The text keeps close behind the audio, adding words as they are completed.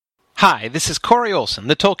Hi, this is Corey Olson,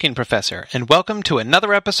 the Tolkien Professor, and welcome to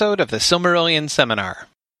another episode of the Silmarillion Seminar.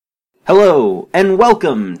 Hello, and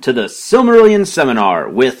welcome to the Silmarillion Seminar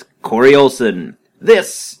with Corey Olson.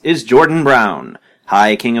 This is Jordan Brown,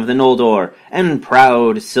 High King of the Noldor and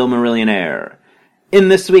proud Silmarillion heir. In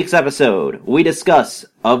this week's episode, we discuss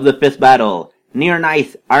Of the Fifth Battle,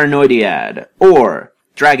 Nir-Naeth Arnoediad, or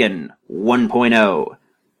Dragon 1.0.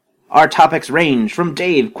 Our topics range from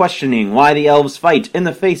Dave questioning why the elves fight in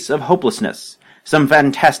the face of hopelessness, some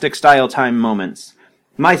fantastic style time moments,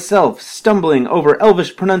 myself stumbling over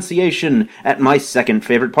elvish pronunciation at my second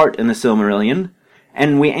favorite part in the Silmarillion,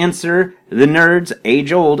 and we answer the nerd's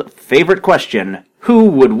age-old favorite question, who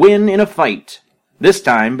would win in a fight? This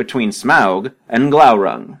time between Smaug and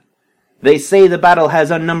Glaurung. They say the battle has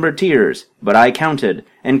unnumbered tiers, but I counted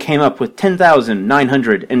and came up with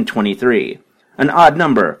 10,923. An odd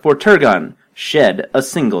number, for Turgon shed a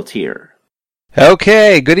single tear.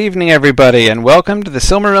 Okay, good evening everybody, and welcome to the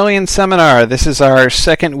Silmarillion Seminar. This is our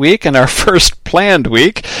second week and our first planned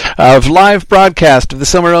week of live broadcast of the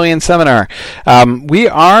Silmarillion Seminar. We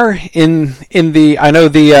are we're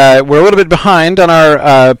a little bit behind on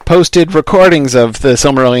our posted recordings of the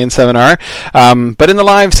Silmarillion Seminar, but in the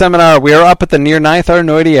live seminar we are up at the Nir-Naeth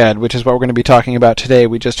Arnoediad, which is what we're going to be talking about today.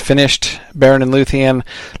 We just finished Beren and Luthien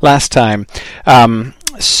last time.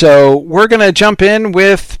 So we're going to jump in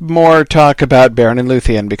with more talk about Beren and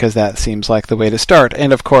Luthien, because that seems like the way to start.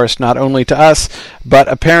 And of course, not only to us, but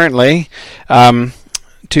apparently to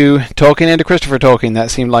Tolkien and to Christopher Tolkien,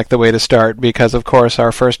 that seemed like the way to start, because of course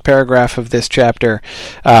our first paragraph of this chapter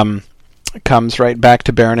comes right back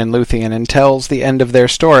to Beren and Luthien and tells the end of their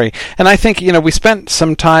story. And I think, we spent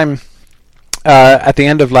some time at the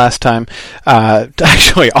end of last time,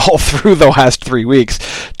 actually all through the last 3 weeks,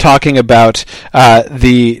 talking about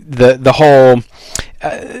the whole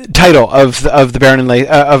title of the Beren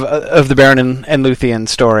and Luthien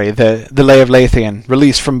story, the Lay of Leithian,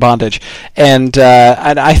 Release from Bondage, and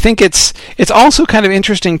I think it's also kind of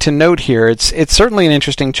interesting to note here. It's certainly an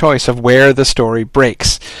interesting choice of where the story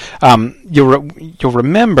breaks. You'll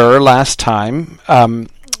remember last time.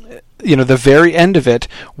 The very end of it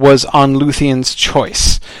was on Luthien's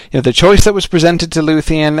choice. The choice that was presented to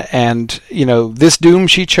Luthien, and, this doom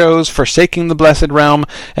she chose, forsaking the Blessed Realm,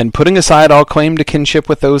 and putting aside all claim to kinship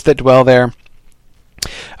with those that dwell there.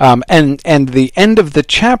 And the end of the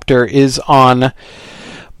chapter is on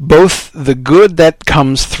both the good that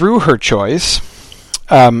comes through her choice,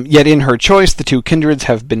 yet in her choice the two kindreds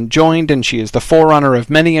have been joined, and she is the forerunner of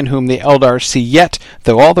many in whom the Eldar see yet,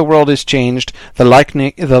 though all the world is changed, the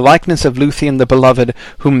likeness of Luthien the beloved,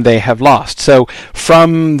 whom they have lost. So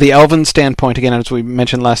from the elven standpoint, again, as we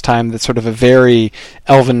mentioned last time, that's sort of a very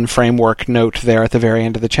elven framework note there at the very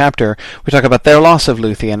end of the chapter. We talk about their loss of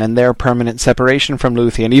Luthien and their permanent separation from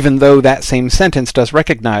Luthien, even though that same sentence does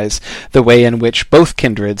recognize the way in which both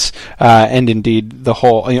kindreds, and indeed the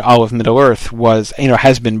whole, all of Middle-earth was,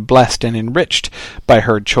 has been blessed and enriched by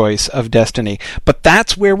her choice of destiny. But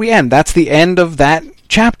that's where we end. That's the end of that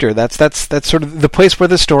chapter. That's sort of the place where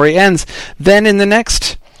the story ends. Then in the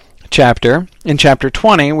next chapter, in chapter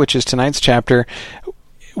 20, which is tonight's chapter,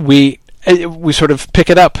 we sort of pick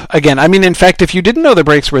it up again. I mean, in fact, if you didn't know the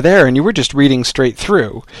breaks were there and you were just reading straight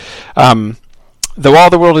through, though all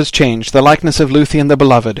the world is changed, the likeness of Luthien the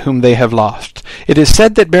beloved, whom they have lost. It is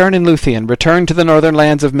said that Beren and Luthien returned to the northern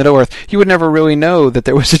lands of Middle-earth. You would never really know that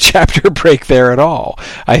there was a chapter break there at all,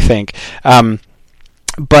 I think.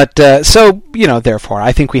 Therefore,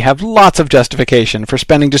 I think we have lots of justification for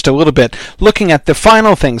spending just a little bit looking at the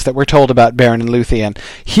final things that we're told about Beren and Luthien.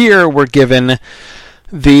 Here we're given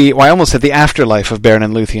I almost said the afterlife of Beren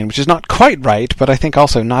and Luthien, which is not quite right, but I think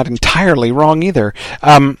also not entirely wrong either.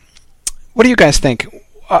 What do you guys think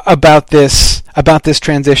about this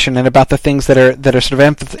transition and about the things that are sort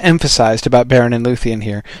of emphasized about Beren and Luthien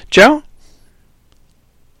here? Joe?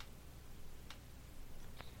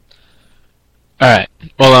 All right.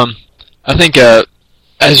 Well, I think,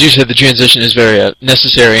 as you said, the transition is very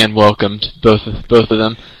necessary and welcomed, both of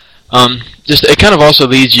them. It kind of also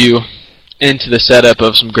leads you into the setup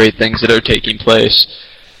of some great things that are taking place.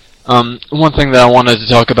 One thing that I wanted to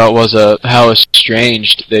talk about was how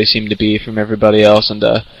estranged they seem to be from everybody else, and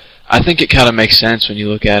I think it kind of makes sense when you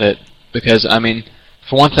look at it, because, I mean,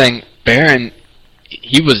 for one thing, Beren,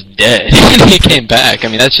 he was dead, and he came back. I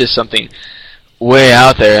mean, that's just something way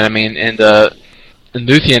out there. I mean, and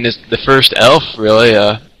Luthien is the first elf, really,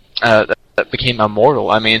 that became immortal.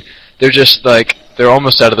 I mean, they're just, they're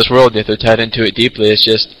almost out of this world, yet they're tied into it deeply. It's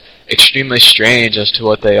just extremely strange as to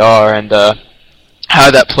what they are, and how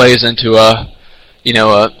that plays into,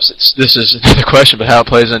 this is the question, but how it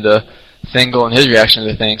plays into Thingol and his reaction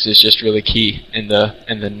to things is just really key in the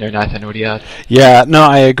Nirnaitha Nordiad. Yeah, no,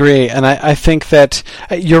 I agree, and I think that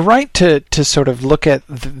you're right to sort of look at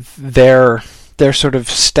their sort of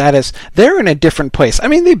status. They're in a different place. I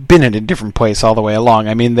mean, they've been in a different place all the way along.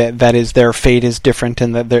 I mean, that is, their fate is different,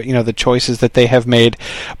 and that the choices that they have made,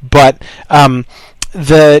 but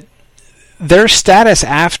their status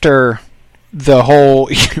after the whole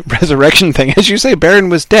resurrection thing, as you say,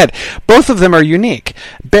 Beren was dead. Both of them are unique.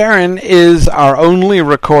 Beren is our only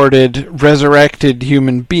recorded resurrected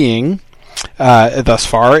human being thus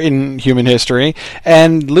far in human history,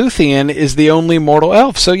 and Luthien is the only mortal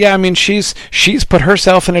elf. So yeah, I mean, she's put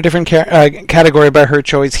herself in a different category by her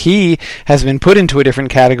choice. He has been put into a different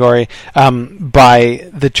category by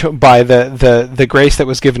the grace that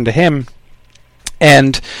was given to him.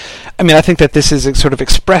 And I mean, I think that this is sort of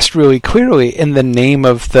expressed really clearly in the name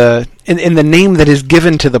of in the name that is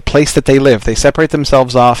given to the place that they live. They separate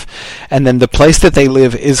themselves off, and then the place that they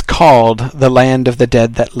live is called the Land of the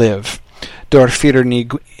Dead that Live, Dorfirn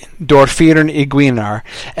Iguinar.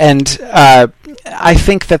 And I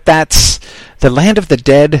think that that's the Land of the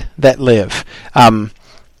Dead that Live.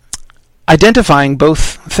 Identifying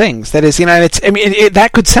both things. That is,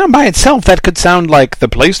 that could sound by itself. That could sound like the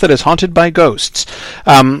place that is haunted by ghosts.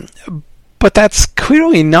 But that's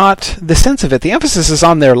clearly not the sense of it. The emphasis is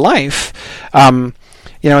on their life.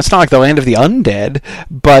 It's not like the land of the undead,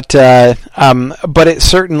 but it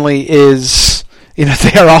certainly is.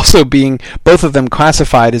 They are also being, both of them,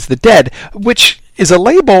 classified as the dead, which is a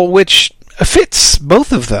label which fits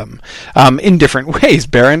both of them in different ways.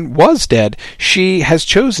 Beren was dead. She has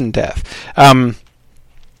chosen death.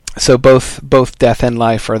 So both death and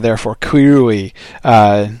life are therefore clearly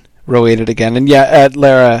related again. And yeah,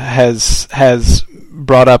 Lara has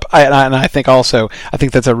brought up, and I think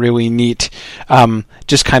that's a really neat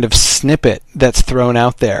just kind of snippet that's thrown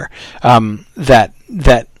out there, that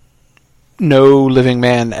no living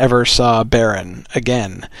man ever saw Beren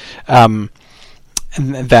again.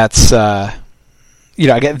 And that's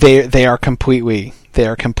again, they are completely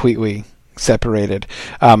separated.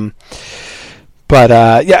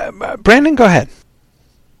 Brandon, go ahead.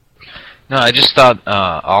 No, I just thought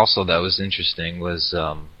also that was interesting was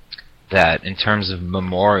that in terms of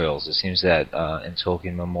memorials, it seems that in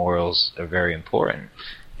Tolkien memorials are very important,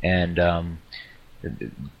 and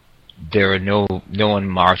there are no one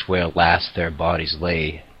marked where last their bodies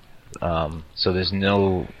lay, so there's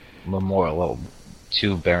no memorial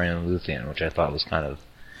to Beren and Luthien, which I thought was kind of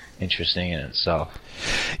interesting in itself.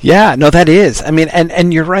 Yeah, no, that is. I mean,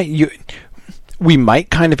 and you're right. We might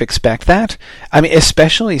kind of expect that. I mean,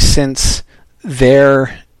 especially since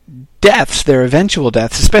their deaths, their eventual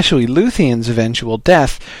deaths, especially Luthien's eventual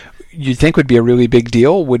death, you'd think would be a really big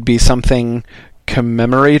deal, would be something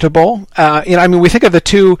commemoratable. We think of the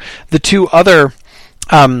two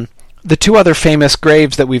other famous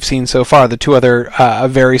graves that we've seen so far, the two other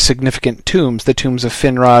very significant tombs, the tombs of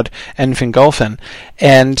Finrod and Fingolfin.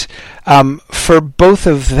 And for both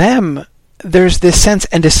of them, there's this sense,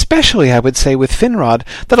 and especially I would say with Finrod,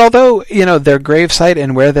 that although their gravesite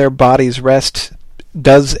and where their bodies rest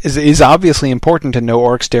is obviously important, and no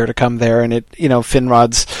orcs dare to come there, and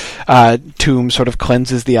Finrod's tomb sort of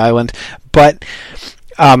cleanses the island, but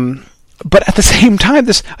at the same time,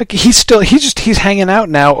 he's hanging out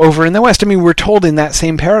now over in the west. I mean, we're told in that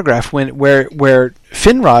same paragraph where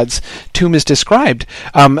Finrod's tomb is described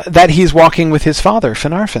that he's walking with his father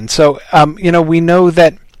Finarfin. So we know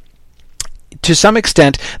that to some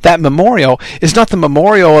extent that memorial is not the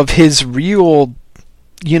memorial of his real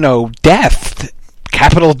death.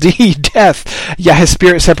 Capital D, death. Yeah, his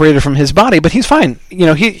spirit separated from his body, but he's fine.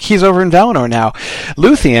 He's over in Valinor now.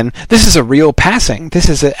 Luthien, this is a real passing. This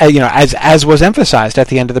is as was emphasized at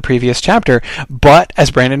the end of the previous chapter, but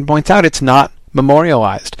as Brandon points out, it's not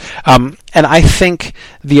memorialized. And I think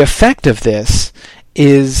the effect of this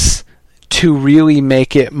is to really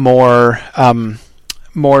make it more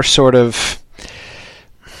sort of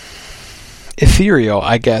ethereal,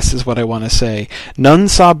 I guess, is what I want to say. None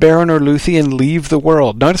saw Beren or Luthien leave the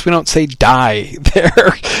world. Notice we don't say die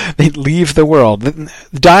there. They leave the world.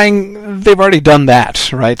 Dying, they've already done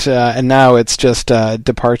that, right? And now it's just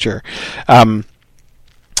departure.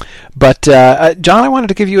 But John, I wanted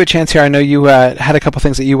to give you a chance here. I know you had a couple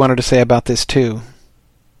things that you wanted to say about this too.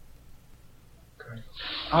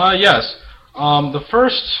 Yes. The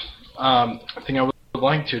first thing I would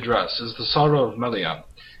like to address is the sorrow of Melian,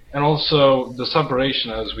 and also the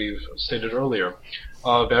separation, as we've stated earlier,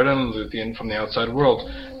 of Beren and Luthien from the outside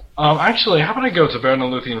world. Actually, how about I go to Beren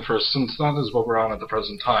and Luthien first, since that is what we're on at the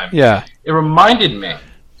present time. Yeah. It reminded me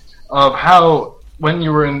of how when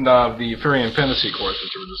you were in the Fairy and Fantasy course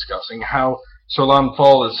that you were discussing, how Sir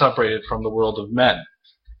Launfal is separated from the world of men,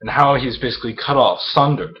 and how he's basically cut off,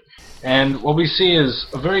 sundered. And what we see is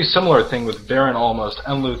a very similar thing with Beren almost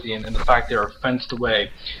and Luthien, in the fact they are fenced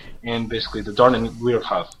away in basically the Dardan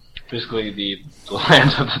Wirchath, basically the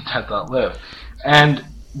lands of the dead that live. And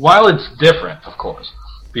while it's different, of course,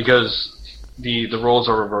 because the roles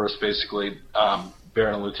are reversed, basically,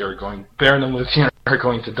 Beren and Luthien are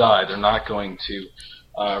going to die. They're not going to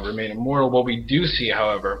remain immortal. What we do see,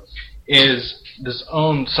 however, is this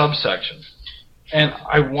own subsection. And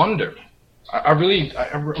I wonder, I'm really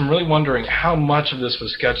wondering how much of this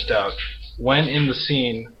was sketched out when in the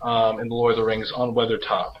scene in The Lord of the Rings on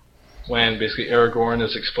Weathertop, when basically Aragorn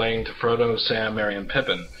is explaining to Frodo, Sam, Merry, and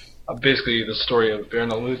Pippin basically the story of Beren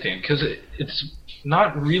and Luthien, because it's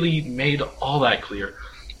not really made all that clear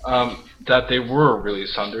that they were really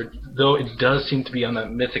sundered, though it does seem to be on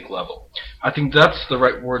that mythic level. I think that's the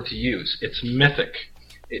right word to use. It's mythic.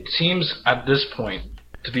 It seems at this point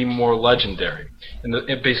to be more legendary. And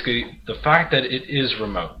basically, the fact that it is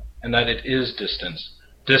remote and that it is distant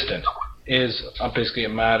is basically a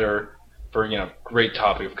matter for great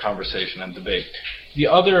topic of conversation and debate. The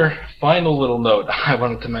other final little note I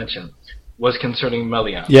wanted to mention was concerning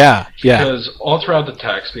Melian. Yeah. Because all throughout the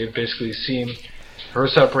text, we have basically seen her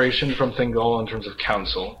separation from Thingol in terms of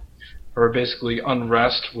counsel, her basically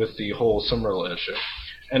unrest with the whole Silmaril issue,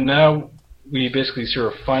 and now we basically see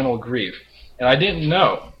her final grief. And I didn't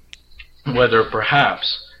know whether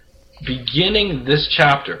perhaps beginning this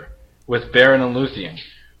chapter with Beren and Luthien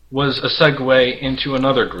was a segue into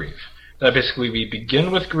another grief. That basically we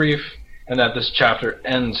begin with grief, and that this chapter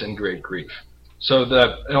ends in great grief. So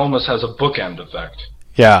that it almost has a bookend effect.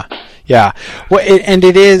 Yeah. Well,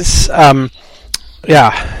 it is,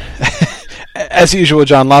 as usual,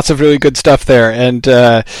 John, lots of really good stuff there, and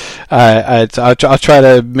I'll try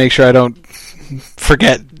to make sure I don't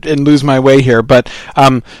forget and lose my way here, but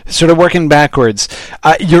sort of working backwards,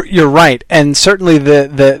 you're right, and certainly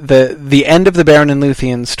the end of the Beren and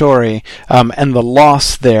Luthien story, and the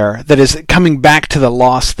loss there, that is coming back to the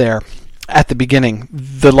loss there at the beginning,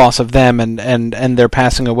 the loss of them and their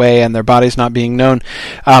passing away and their bodies not being known,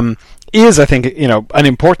 is, I think, an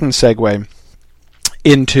important segue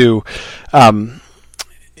into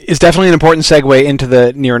is definitely an important segue into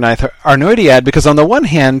the Nirnaeth Arnoediad, because on the one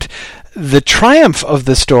hand, the triumph of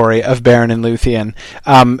the story of Beren and Luthien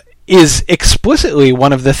is explicitly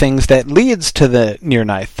one of the things that leads to the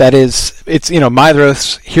Nirnaeth. That is, it's,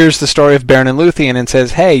 Maedhros hears the story of Beren and Luthien and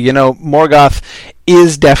says, hey, Morgoth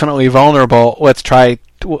is definitely vulnerable.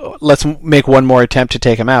 Let's make one more attempt to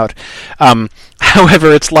take him out.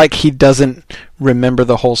 However, it's like he doesn't remember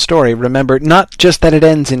the whole story. Remember, not just that it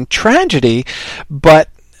ends in tragedy, but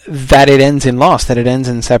that it ends in loss, that it ends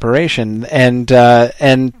in separation, and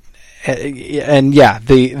the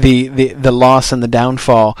loss and the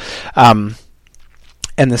downfall, and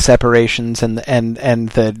the separations and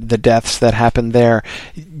the deaths that happened there.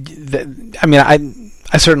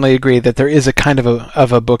 I certainly agree that there is a kind of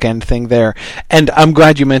a bookend thing there, and I'm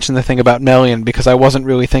glad you mentioned the thing about Melian, because I wasn't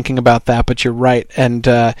really thinking about that, but you're right, and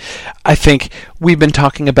I think we've been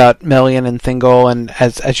talking about Melian and Thingol, and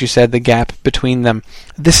as you said, the gap between them.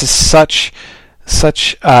 This is such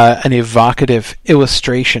an evocative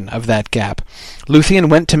illustration of that gap. Luthien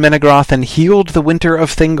went to Menegroth and healed the winter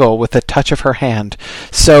of Thingol with a touch of her hand.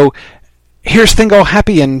 So here's Thingol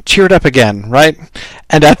happy and cheered up again, right?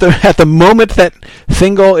 And at the moment that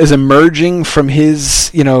Thingol is emerging from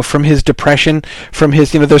his depression, from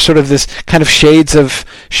his, there's sort of this kind of shades of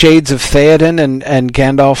Theoden and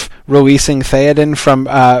Gandalf releasing Theoden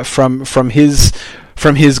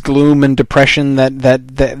from his gloom and depression that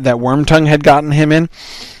Wormtongue had gotten him in.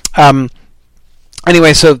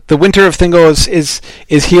 Anyway, so the winter of Thingol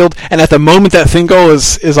is healed, and at the moment that Thingol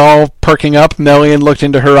is all perking up, Melian looked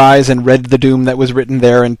into her eyes and read the doom that was written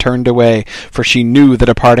there and turned away, for she knew that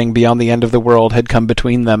a parting beyond the end of the world had come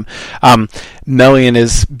between them. Melian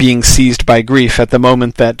is being seized by grief at the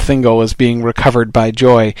moment that Thingol is being recovered by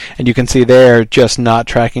joy, and you can see they're just not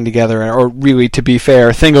tracking together, or really, to be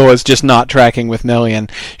fair, Thingol is just not tracking with Melian.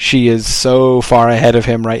 She is so far ahead of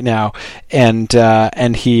him right now, and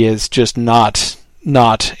he is just not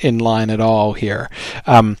in line at all here.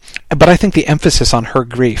 But I think the emphasis on her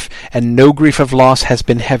grief, and no grief of loss has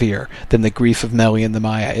been heavier than the grief of Melian the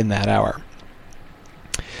Maya in that hour.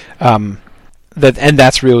 and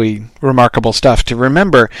that's really remarkable stuff to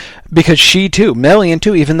remember, because she too, Melian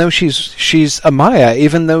too, even though she's a Maya,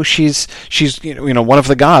 even though she's one of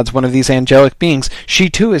the gods, one of these angelic beings, she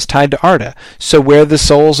too is tied to Arda. So where the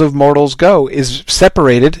souls of mortals go is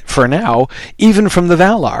separated for now, even from the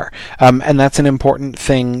Valar, and that's an important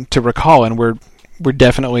thing to recall, and we're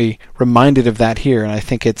definitely reminded of that here. And I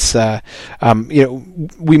think it's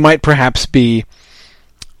we might perhaps be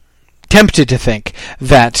tempted to think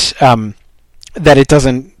that that it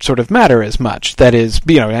doesn't sort of matter as much. That is,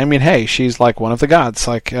 hey, she's like one of the gods.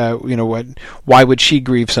 Like, what? Why would she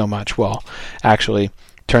grieve so much? Well, actually,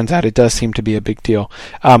 turns out it does seem to be a big deal.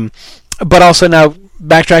 But also now,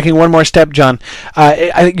 backtracking one more step, John,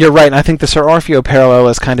 I think you're right, and I think the Sir Orfeo parallel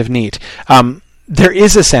is kind of neat. There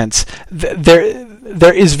is a sense,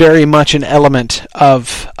 there is very much an element of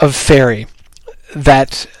fairy,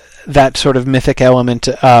 that sort of mythic element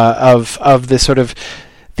of this sort of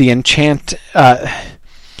the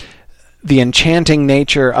enchanting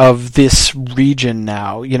nature of this region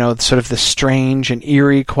now, sort of the strange and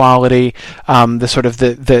eerie quality, the sort of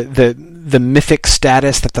the mythic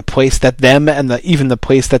status that the place that them and even the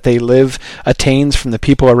place that they live attains from the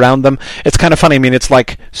people around them. It's kind of funny. I mean, it's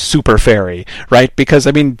like super fairy, right? Because,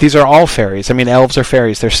 these are all fairies. Elves are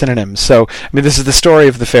fairies. They're synonyms. So, this is the story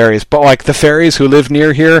of the fairies. But, like, the fairies who live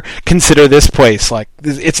near here consider this place, like,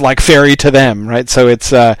 it's like fairy to them, right? So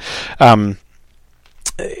it's, I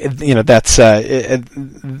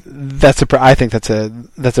think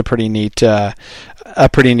that's a pretty neat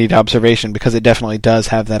observation, because it definitely does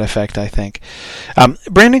have that effect, I think.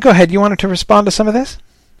 Brandon, go ahead. You wanted to respond to some of this?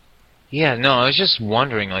 Yeah, no, I was just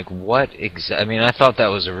wondering, like, what exactly... I thought that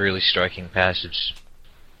was a really striking passage,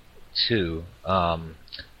 too.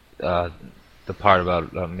 The part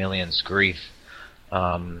about Melian's grief,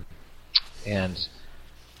 and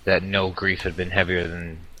that no grief had been heavier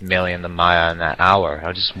than Melian the Maya in that hour. I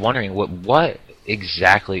was just wondering, what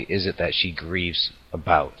exactly is it that she grieves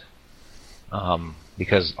about?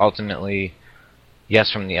 Because ultimately,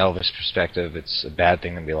 yes, from the Elvish perspective, it's a bad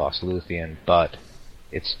thing to be lost Luthien, but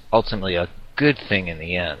it's ultimately a good thing in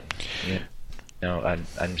the end.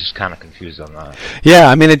 I'm just kind of confused on that.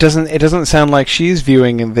 Yeah, it doesn't sound like she's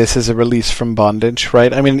viewing this as a release from bondage,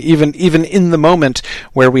 right? Even in the moment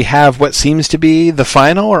where we have what seems to be the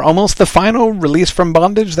final, or almost the final release from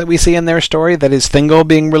bondage that we see in their story, that is Thingol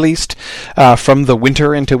being released from the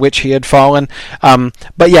winter into which he had fallen.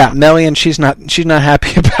 But yeah, Melian, she's not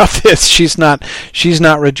happy about this. She's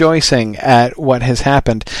not rejoicing at what has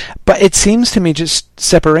happened. But it seems to me just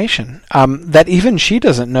separation, that even she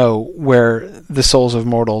doesn't know where the souls of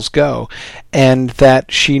mortals go, and that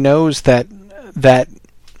she knows that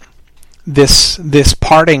this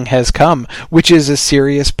parting has come, which is a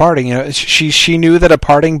serious parting. She knew that a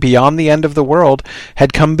parting beyond the end of the world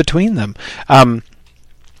had come between them.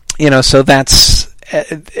 So that's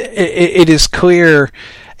it is clear.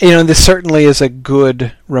 This certainly is a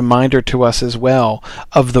good reminder to us as well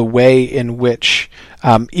of the way in which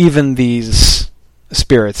even these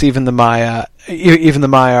spirits, even the Maiar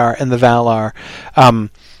and the Valar,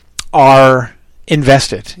 are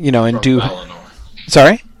invested, and do. Valinor.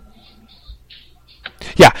 Sorry.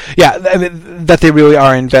 Yeah, that they really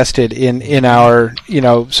are invested in our,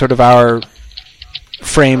 sort of our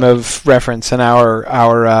frame of reference and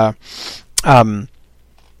our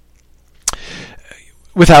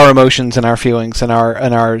with our emotions and our feelings and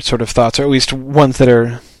our sort of thoughts, or at least ones that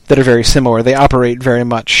are very similar. They operate very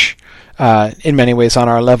much in many ways on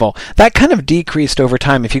our level. That kind of decreased over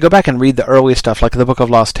time. If you go back and read the early stuff, like the Book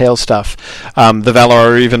of Lost Tales stuff, the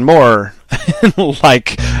Valar are even more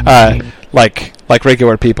like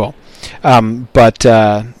regular people. But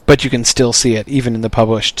you can still see it even in the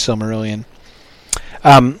published Silmarillion.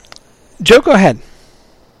 Joe, go ahead.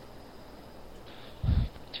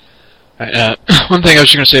 One thing I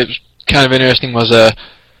was going to say that was kind of interesting was, it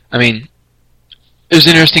was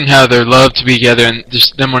interesting how their love to be together and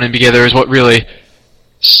just them wanting to be together is what really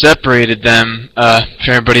separated them from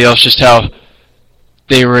everybody else, just how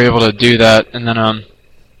they were able to do that. And then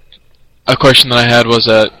a question that I had was,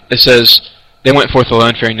 it says, they went forth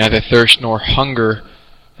alone, fearing neither thirst nor hunger,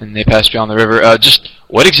 and they passed beyond the river. Just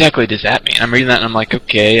what exactly does that mean? I'm reading that and I'm like,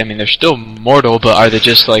 okay, they're still mortal, but are they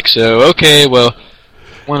just like, so, okay, well,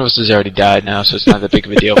 one of us has already died now, so it's not that big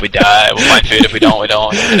of a deal if we die. We'll find food. If we don't,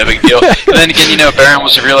 it's no big deal. But then again, Beren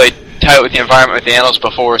was really tight with the environment with the animals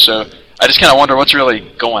before, so I just kind of wonder what's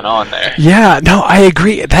really going on there. Yeah, no, I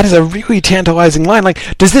agree. That is a really tantalizing line.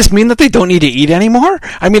 Like, does this mean that they don't need to eat anymore?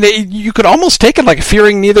 I mean, you could almost take it like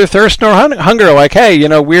fearing neither thirst nor hunger. Like, hey,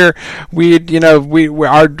 we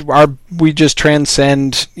just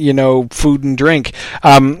transcend, food and drink.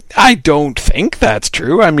 I don't think that's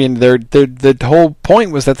true. I mean, the whole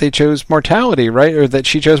point was that they chose mortality, right? Or that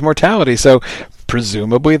she chose mortality. So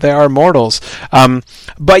presumably they are mortals.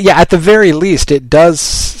 But yeah, at the very least, it does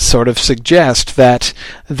sort of suggest that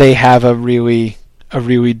they have a really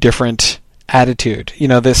different attitude.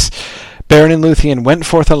 This Beren and Luthien went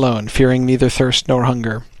forth alone, fearing neither thirst nor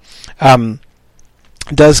hunger.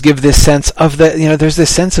 Does give this sense of there's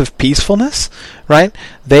this sense of peacefulness, right?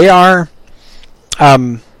 They are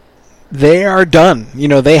done.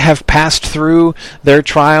 They have passed through their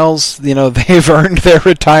trials. They've earned their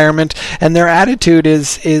retirement, and their attitude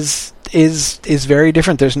is very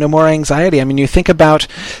different. There's no more anxiety. I mean, you think about,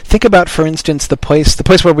 for instance, the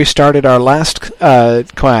place where we started our last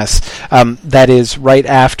class. That is right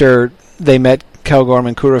after they met Kelgorm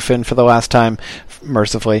and Curufin for the last time,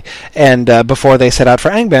 mercifully, and before they set out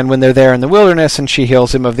for Angband, when they're there in the wilderness, and she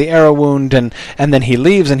heals him of the arrow wound, and then he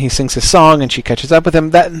leaves, and he sings his song, and she catches up with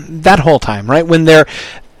him. That whole time, right, when they're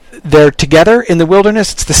together in the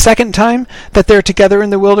wilderness, it's the second time that they're together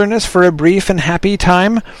in the wilderness for a brief and happy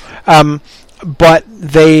time, but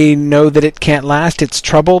they know that it can't last. It's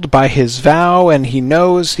troubled by his vow, and he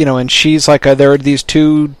knows, and she's like, there are these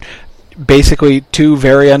basically two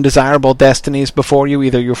very undesirable destinies before you.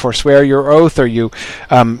 Either you forswear your oath, or you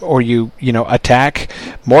attack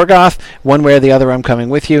Morgoth. One way or the other, I'm coming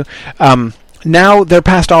with you. Now they're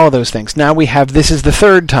past all of those things. Now this is the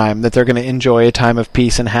third time that they're going to enjoy a time of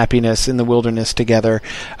peace and happiness in the wilderness together.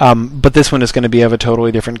 But this one is going to be of a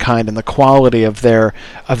totally different kind, and the quality of their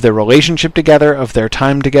relationship together, of their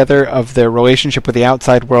time together, of their relationship with the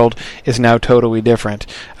outside world is now totally different.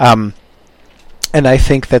 And I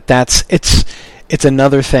think it's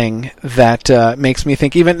another thing that makes me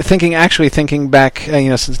think. Even thinking back,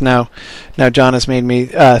 since now John has made me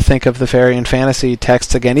think of the fairy and fantasy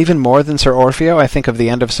texts again, even more than Sir Orfeo. I think of the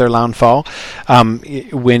end of Sir Launfal,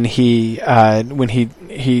 when he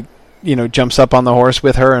jumps up on the horse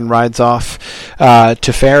with her and rides off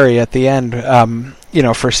to Faerie at the end.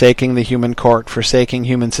 Forsaking the human court, forsaking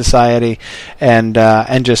human society, and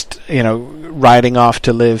just riding off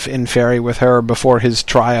to live in Faerie with her before his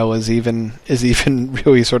trial is even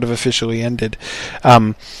really sort of officially ended.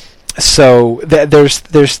 So there's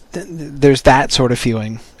that sort of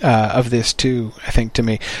feeling of this too, I think, to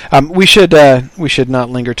me. We should not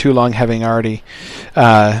linger too long, having already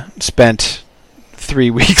spent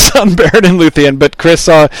 3 weeks on Beren and Luthien, but Chris,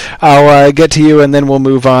 I'll get to you, and then we'll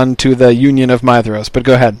move on to the Union of Maedhros. But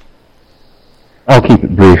go ahead. I'll keep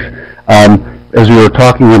it brief. As we were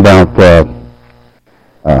talking about Beren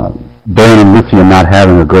and Luthien not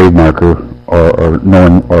having a grave marker or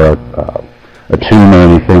knowing or a tomb or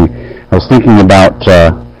anything, I was thinking about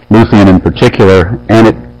Luthien in particular, and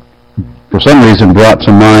it for some reason brought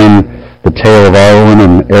to mind the tale of Arwen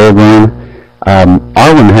and Aragorn.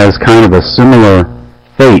 Arwen has kind of a similar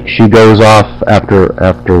fate. She goes off after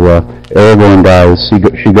Aragorn dies.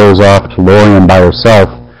 She goes off to Lorien by herself,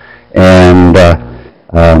 and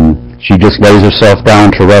she just lays herself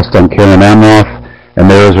down to rest on Cairn Amroth, and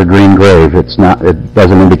there is her green grave. It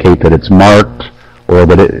doesn't indicate that it's marked, or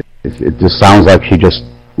that it just sounds like she just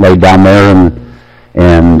laid down there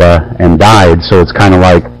and died. So it's kind of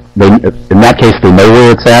like in that case they know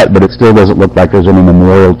where it's at, but it still doesn't look like there's any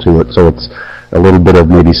memorial to it. So it's a little bit of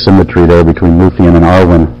maybe symmetry there between Luthien and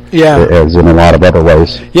Arwen, as in a lot of other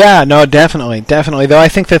ways. Yeah, no, definitely. Though I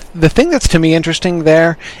think that the thing that's to me interesting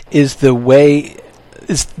there is the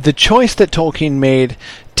choice that Tolkien made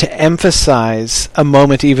to emphasize a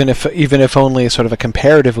moment, even if only sort of a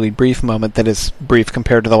comparatively brief moment that is brief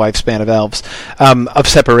compared to the lifespan of elves, of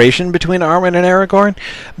separation between Arwen and Aragorn.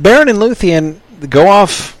 Beren and Luthien go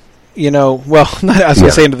off. I was going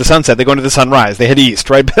to say into the sunset. They go into the sunrise. They head east,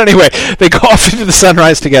 right? But anyway, they go off into the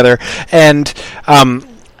sunrise together. And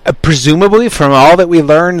presumably, from all that we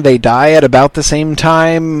learn, they die at about the same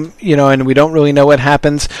time, and we don't really know what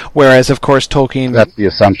happens. Whereas, of course, Tolkien... That's the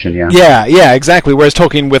assumption, yeah. Yeah, exactly. Whereas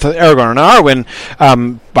Tolkien with Aragorn and Arwen,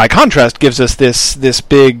 by contrast, gives us this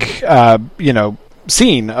big,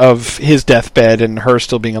 scene of his deathbed and her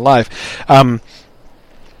still being alive.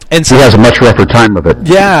 And so, he has a much rougher time of it.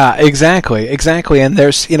 Yeah, exactly. And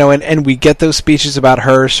there's, and we get those speeches about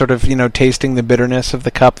her sort of, tasting the bitterness of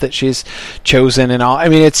the cup that she's chosen and all. I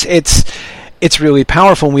mean, it's it's really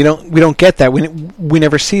powerful. And we don't get that. We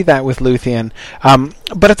never see that with Luthien.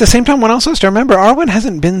 But at the same time, one also has to remember Arwen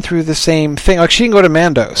hasn't been through the same thing. Like, she can go to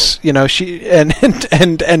Mandos, she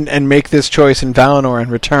and make this choice in Valinor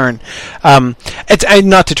and return. It's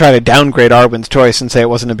not to try to downgrade Arwen's choice and say it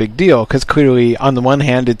wasn't a big deal, because clearly, on the one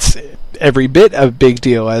hand, it's every bit a big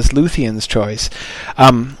deal as Luthien's choice.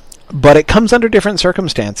 But it comes under different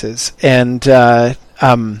circumstances, and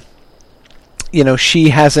she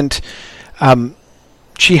hasn't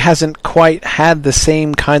quite had the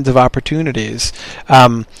same kinds of opportunities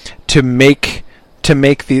to make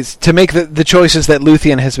the choices that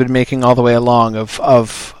Luthien has been making all the way along of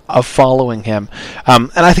following him.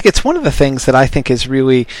 And I think it's one of the things that I think is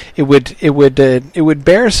really it would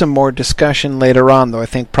bear some more discussion later on, though I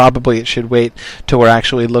think probably it should wait till we're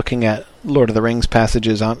actually looking at Lord of the Rings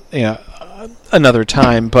passages on another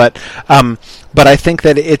time. But I think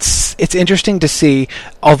that it's interesting to see,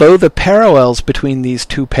 although the parallels between these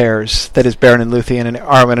two pairs, that is Beren and Luthien and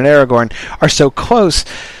Arwen and Aragorn, are so close,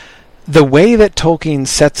 the way that Tolkien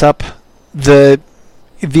sets up the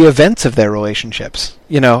events of their relationships,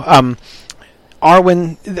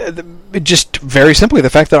 Arwen, just very simply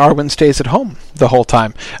the fact that Arwen stays at home the whole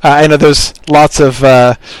time. I know there's lots of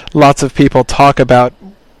people talk about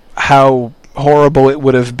how horrible it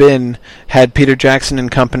would have been had Peter Jackson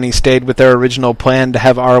and company stayed with their original plan to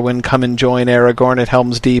have Arwen come and join Aragorn at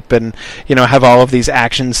Helm's Deep and have all of these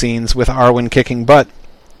action scenes with Arwen kicking butt.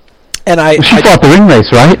 And she fought the ring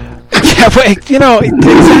race, right? Yeah, but,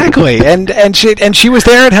 exactly, and she was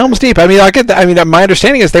there at Helm's Deep. I mean, my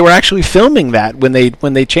understanding is they were actually filming that when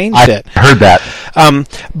they changed it. I heard that.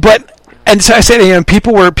 And so I said,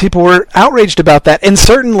 people were outraged about that, and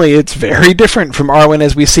certainly it's very different from Arwen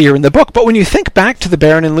as we see her in the book. But when you think back to the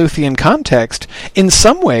Beren and Luthien context, in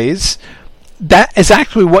some ways, that is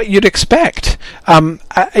actually what you'd expect.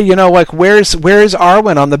 Like where's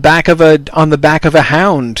Arwen on the back of a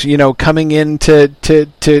hound, coming in to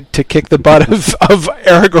kick the butt of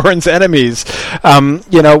Aragorn's enemies,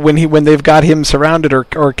 when they've got him surrounded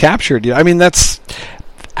or captured. That's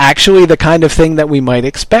actually the kind of thing that we might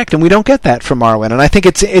expect, and we don't get that from Arwen. And I think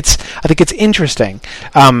it's interesting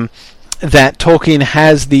that Tolkien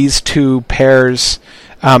has these two pairs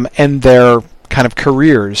and their kind of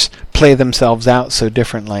careers play themselves out so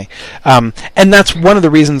differently, and that's one of the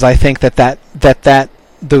reasons I think that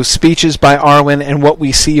those speeches by Arwen and what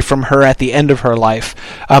we see from her at the end of her life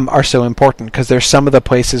are so important, because there's some of the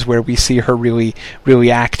places where we see her really, really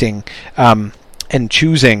acting and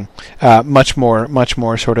choosing much more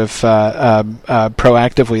sort of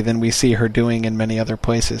proactively than we see her doing in many other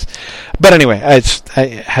places. But anyway,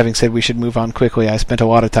 having said we should move on quickly, I spent a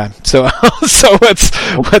lot of time. So let's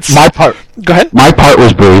my part. Go ahead. My part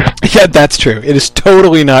was brief. Yeah, that's true. It is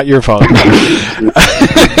totally not your fault.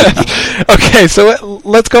 Okay, so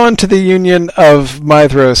let's go on to the Union of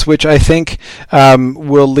Maedhros, which I think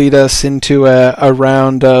will lead us into a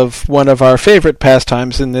round of one of our favorite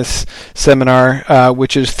pastimes in this seminar,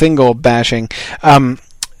 which is Thingol bashing.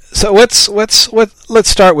 So let's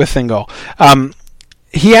start with Thingol.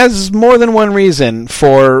 He has more than one reason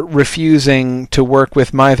for refusing to work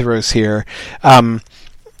with Maedhros here.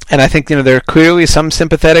 And I think there are clearly some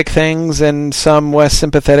sympathetic things and some less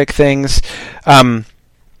sympathetic things.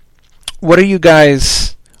 What are you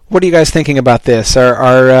guys thinking about this?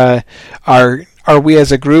 Are we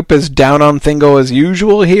as a group as down on Thingol as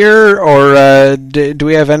usual here, or do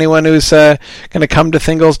we have anyone who's going to come to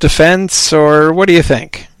Thingol's defense, or what do you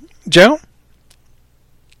think, Joe?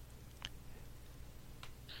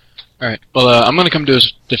 All right. Well, I'm going to come to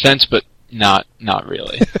his defense, but not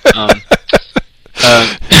really.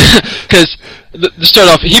 Because to start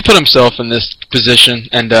off, he put himself in this position,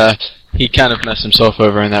 and he kind of messed himself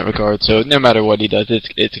over in that regard. So no matter what he does,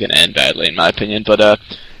 it's going to end badly, in my opinion. But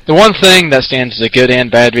the one thing that stands as a good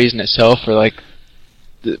and bad reason itself for like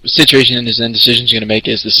the situation and his indecision he's going to make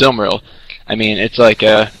is the Silmaril. I mean, it's like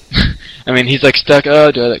he's like stuck.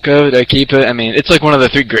 Oh, do I let go? Do I keep it? I mean, it's like one of the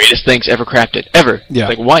 3 greatest things ever crafted, ever. Yeah.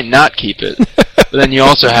 Like, why not keep it? But then you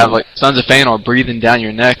also have like Sons of Fëanor breathing down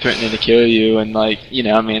your neck, threatening to kill you, and like,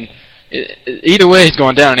 either way he's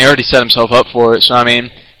going down, and he already set himself up for it. So I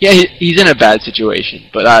mean, yeah, he's in a bad situation,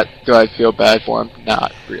 but do I feel bad for him?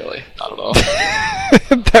 Not really, not at all.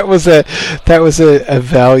 That was a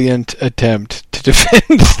valiant attempt to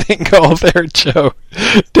defend Thingol there, Joe.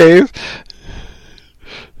 Dave?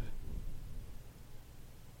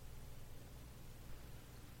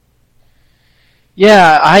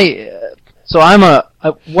 Yeah, I'm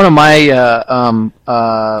one of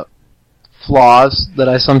my flaws that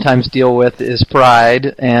I sometimes deal with is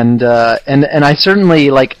pride, and I certainly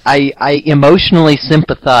I emotionally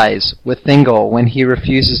sympathize with Thingol when he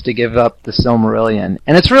refuses to give up the Silmarillion,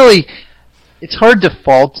 and it's hard to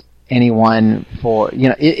fault anyone for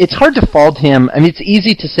it's hard to fault him. I mean, it's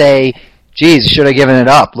easy to say, geez, should have given it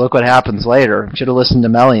up. Look what happens later. Should have listened to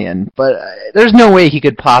Melian. But there's no way he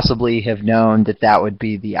could possibly have known that would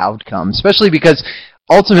be the outcome, especially because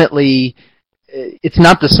ultimately it's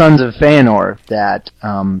not the Sons of Feanor that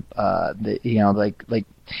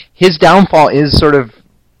his downfall is sort of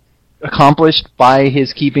accomplished by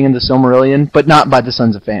his keeping in the Silmarillion, but not by the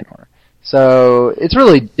Sons of Feanor. So it's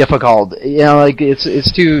really difficult.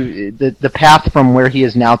 It's too the path from where he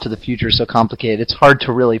is now to the future is so complicated. It's hard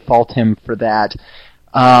to really fault him for that.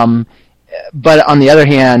 But on the other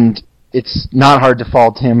hand, it's not hard to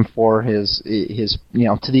fault him for his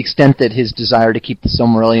to the extent that his desire to keep the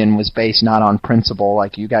Silmarillion was based not on principle,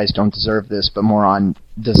 like you guys don't deserve this, but more on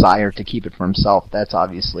desire to keep it for himself. That's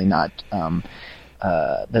obviously not a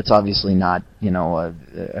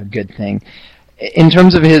good thing. In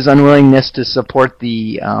terms of his unwillingness to support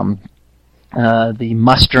the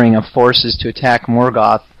mustering of forces to attack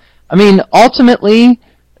Morgoth, I mean, ultimately,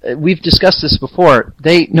 we've discussed this before.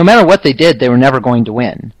 No matter what they did, they were never going to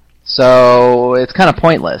win. So it's kind of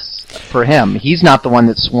pointless for him. He's not the one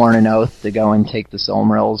that's sworn an oath to go and take the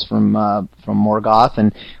Silmarils from Morgoth,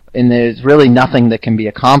 and there's really nothing that can be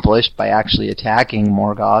accomplished by actually attacking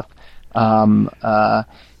Morgoth.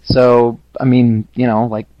 So, I mean,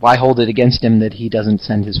 why hold it against him that he doesn't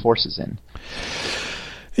send his forces in?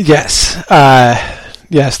 Yes.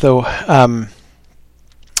 Though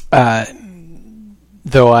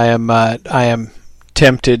I am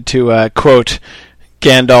tempted to quote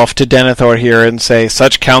Gandalf to Denethor here and say,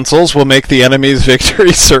 such counsels will make the enemy's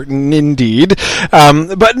victory certain indeed.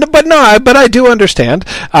 But I do understand.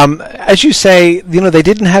 As you say, they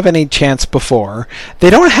didn't have any chance before. They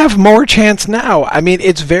don't have more chance now. I mean,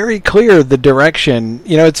 it's very clear the direction,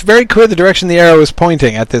 the arrow is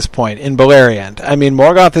pointing at this point in Beleriand. I mean,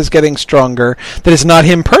 Morgoth is getting stronger. That is not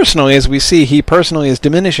him personally, as we see. He personally is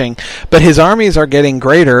diminishing, but his armies are getting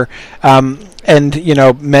greater. And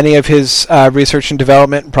many of his research and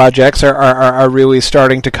development projects are really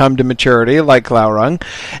starting to come to maturity, like Glaurung,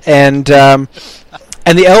 and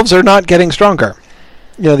the elves are not getting stronger.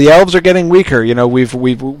 The elves are getting weaker.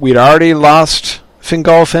 We'd already lost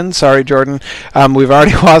Fingolfin. Sorry, Jordan. We've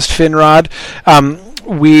already lost Finrod.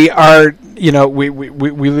 We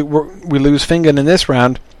lose Fingon in this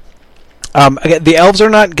round. Again, the elves are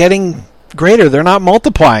not getting greater. They're not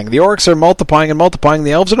multiplying. The orcs are multiplying and multiplying.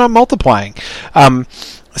 The elves are not multiplying.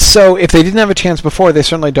 So if they didn't have a chance before, they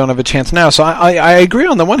certainly don't have a chance now. So I agree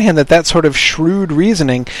on the one hand that that's sort of shrewd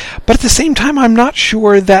reasoning, but at the same time, I'm not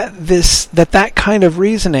sure that that kind of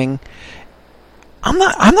reasoning. I'm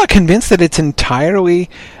not convinced that it's entirely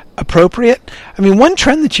appropriate. I mean, one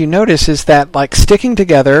trend that you notice is that sticking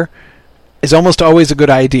together is almost always a good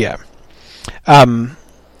idea.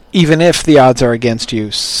 Even if the odds are against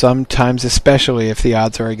you, sometimes especially if the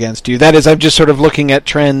odds are against you. That is, I'm just sort of looking at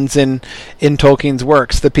trends in Tolkien's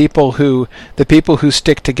works. The people who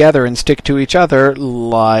stick together and stick to each other,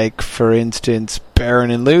 like, for instance,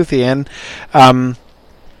 Beren and Luthien,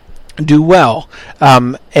 do well.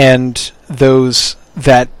 And those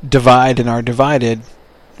that divide and are divided,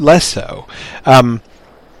 less so.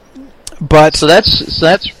 But so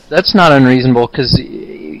that's not unreasonable, because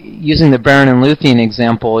using the Beren and Luthien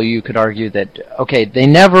example, you could argue that, okay, they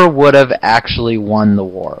never would have actually won the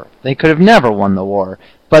war. They could have never won the war,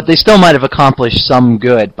 but they still might have accomplished some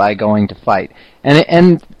good by going to fight.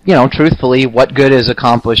 And truthfully, what good is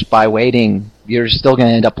accomplished by waiting? You're still going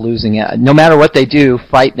to end up losing it. No matter what they do,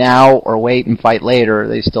 fight now or wait and fight later,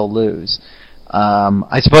 they still lose.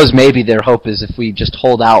 I suppose maybe their hope is if we just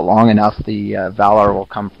hold out long enough, the Valar will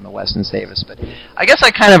come from the west and save us. But I guess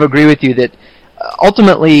I kind of agree with you that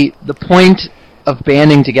ultimately the point of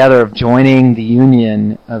banding together, of joining the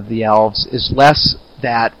union of the elves, is less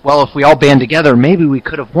that, well, if we all band together, maybe we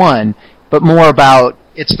could have won, but more about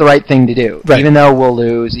it's the right thing to do. Right. Even though we'll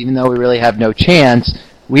lose, even though we really have no chance,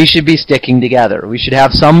 we should be sticking together. We should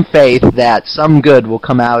have some faith that some good will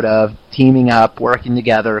come out of teaming up, working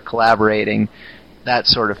together, collaborating, that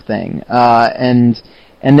sort of thing. And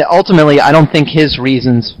ultimately, I don't think his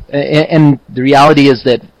reasons, and the reality is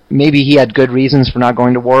that maybe he had good reasons for not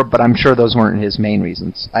going to war, but I'm sure those weren't his main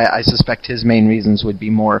reasons. I suspect his main reasons would be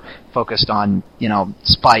more focused on,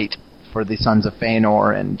 spite for the Sons of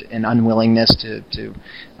Feanor and unwillingness to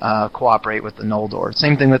cooperate with the Noldor.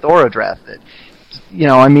 Same thing with Orodreth. That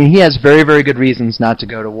I mean, he has very, very good reasons not to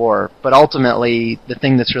go to war, but ultimately, the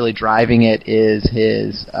thing that's really driving it is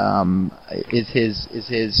his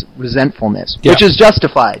resentfulness, which is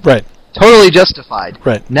justified, Right? Totally justified.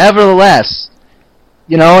 Right. Nevertheless,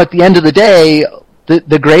 at the end of the day,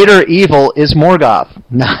 the greater evil is Morgoth,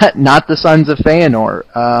 not the sons of Feanor.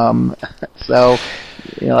 So,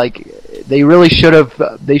 they really should have.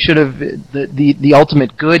 The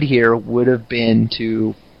ultimate good here would have been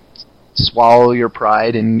to swallow your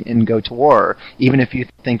pride and go to war, even if you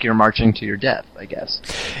think you're marching to your death, I guess.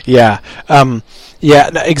 Yeah.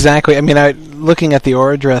 Exactly. I mean, looking at the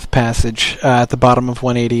Orodreth passage at the bottom of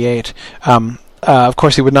 188, of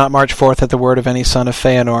course he would not march forth at the word of any son of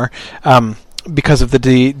Feanor, because of the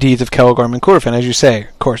deeds of Celgorm and Curfin, as you say.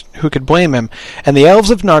 Of course, who could blame him? And the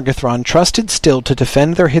elves of Nargothrond trusted still to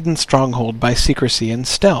defend their hidden stronghold by secrecy and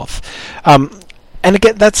stealth. And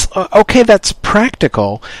again, that's okay, that's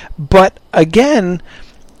practical, but again,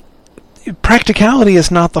 practicality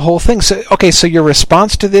is not the whole thing. So your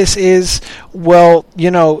response to this is, well,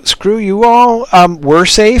 screw you all, we're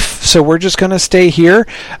safe, so we're just going to stay here,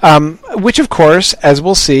 which of course, as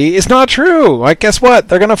we'll see, is not true. Like, guess what?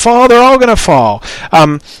 They're going to fall, they're all going to fall.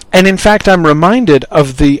 And in fact, I'm reminded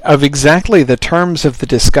of exactly the terms of the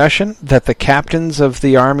discussion that the captains of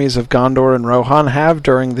the armies of Gondor and Rohan have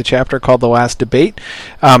during the chapter called The Last Debate,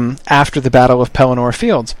 after the Battle of Pelennor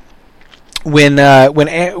Fields. When they're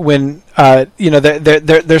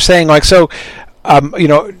saying, like, so,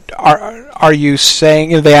 are you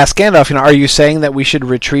saying, they ask Gandalf, are you saying that we should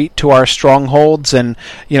retreat to our strongholds and,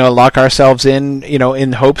 lock ourselves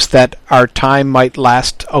in hopes that our time might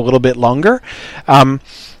last a little bit longer? And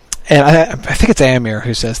I think it's Aemir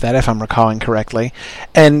who says that, if I'm recalling correctly.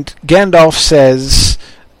 And Gandalf says,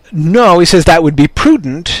 no, he says that would be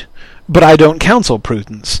prudent, but I don't counsel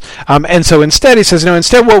prudence. And so instead, he says,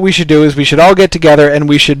 instead what we should do is we should all get together and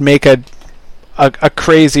we should make a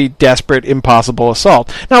crazy, desperate, impossible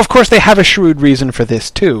assault. Now, of course, they have a shrewd reason for this,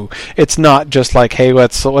 too. It's not just like, hey,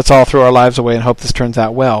 let's all throw our lives away and hope this turns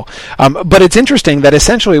out well. But it's interesting that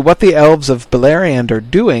essentially what the elves of Beleriand are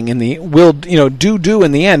doing do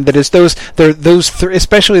in the end, that is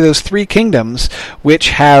especially those three kingdoms which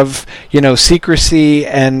have, secrecy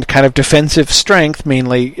and kind of defensive strength,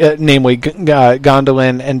 namely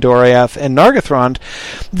Gondolin and Doriath and Nargothrond.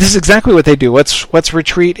 This is exactly what they do. Let's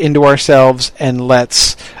retreat into ourselves and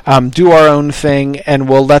let's do our own thing, and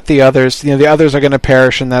we'll let the others, the others are going to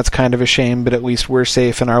perish, and that's kind of a shame, but at least we're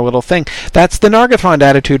safe in our little thing. That's the Nargothrond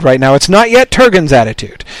attitude right now. It's not yet Turgon's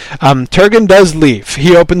attitude. Turgon does leave.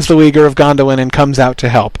 He opens the Leaguer of Gondolin and comes out to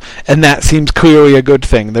help, and that seems clearly a good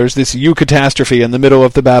thing. There's this catastrophe in the middle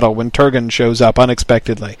of the battle when Turgon shows up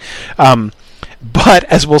unexpectedly. But,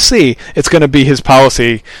 as we'll see, it's going to be his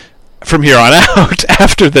policy from here on out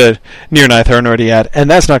after the Nirnaeth Ernordiad, and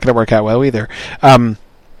that's not going to work out well either.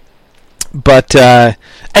 But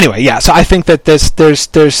anyway, yeah. So I think that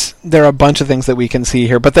there are a bunch of things that we can see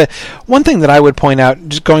here. But the one thing that I would point out,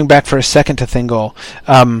 just going back for a second to Thingol,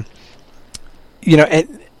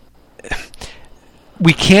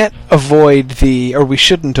 we can't avoid we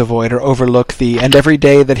shouldn't avoid or overlook and every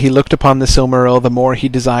day that he looked upon the Silmaril, the more he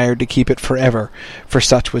desired to keep it forever, for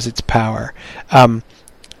such was its power.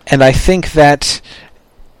 And I think that,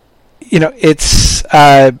 it's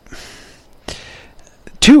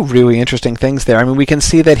two really interesting things there. I mean, we can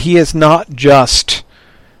see that he is not just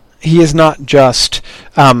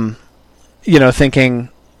thinking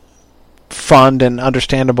fond and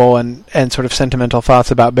understandable and sort of sentimental thoughts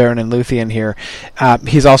about Beren and Luthien here.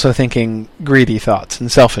 He's also thinking greedy thoughts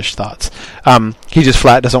and selfish thoughts. He just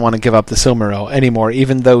flat doesn't want to give up the Silmaril anymore,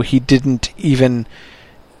 even though he didn't even...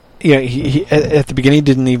 he at the beginning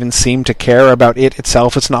didn't even seem to care about it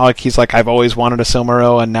itself. It's not like he's like, I've always wanted a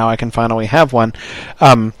Silmaril and now I can finally have one.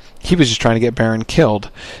 He was just trying to get Beren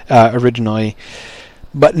killed originally,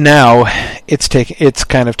 but now it's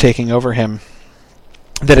kind of taking over him.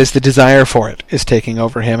 That is, the desire for it is taking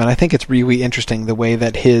over him, and I think it's really interesting the way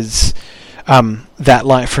that his that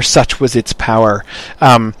line, for such was its power.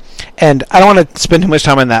 And I don't want to spend too much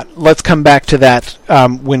time on that. Let's come back to that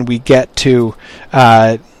when we get to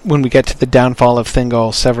the downfall of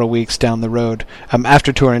Thingol several weeks down the road.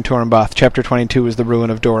 After Turin Turambath, chapter 22 is the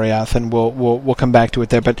ruin of Doriath, and we'll come back to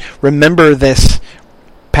it there. But remember this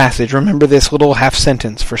passage. Remember this little half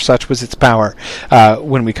sentence, for such was its power,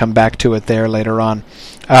 when we come back to it there later on.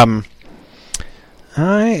 I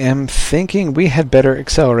am thinking we had better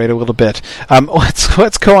accelerate a little bit.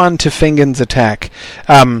 Let's go on to Fingon's attack.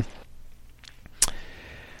 And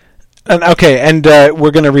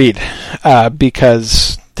we're going to read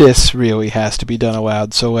because this really has to be done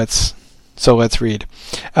aloud. So let's read.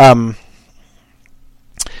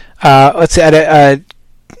 Let's see.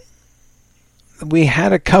 We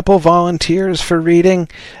had a couple volunteers for reading.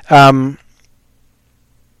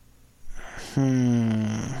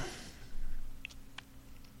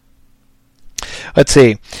 Let's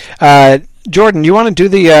see. Jordan, you want to do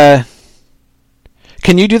the...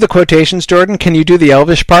 Can you do the quotations, Jordan? Can you do the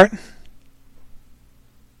Elvish part?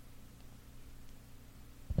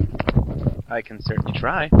 I can certainly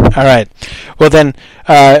try. All right. Well, then,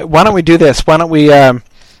 why don't we do this? Why don't we...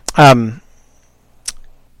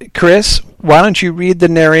 Chris, why don't you read the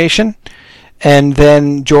narration, and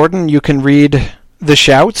then, Jordan, you can read the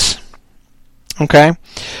shouts. Okay?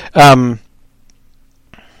 And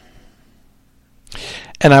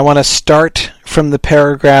I want to start from the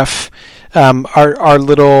paragraph, our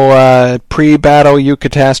little pre-battle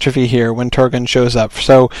eucatastrophe here when Turgon shows up.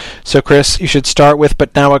 So Chris, you should start with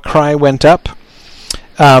 "But now a cry went up,"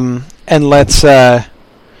 and let's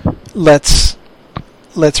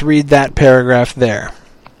read that paragraph there.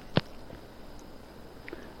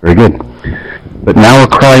 Very good. But now a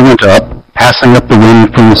cry went up, passing up the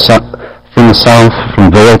wind from the south,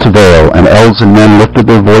 from vale to vale, and elves and men lifted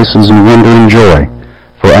their voices in wonder and joy.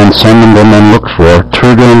 For unsummoned and unlooked for,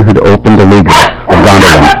 Turgon had opened the league of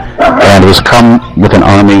Gondolin, and was come with an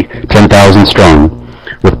army 10,000 strong,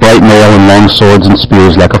 with bright mail and long swords and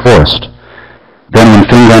spears like a forest. Then when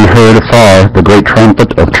Fingon heard afar the great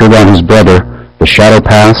trumpet of Turgon his brother, the shadow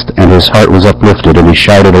passed, and his heart was uplifted, and he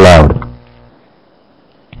shouted aloud.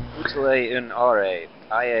 Utile un are,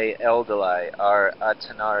 ie eldilai ar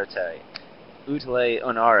atenarete. Utile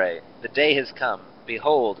un are, the day has come.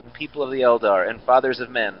 Behold, people of the Eldar and fathers of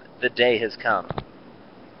men, the day has come.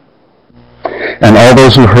 And all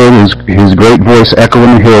those who heard his great voice echo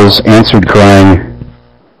in the hills answered, crying,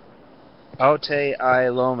 Aute I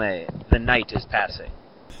Lome, the night is passing.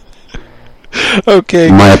 Okay.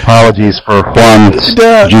 My apologies for Juan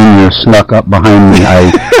Jr. snuck up behind me.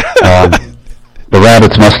 The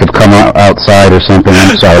rabbits must have come outside or something.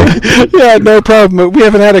 I'm sorry. Yeah, no problem. We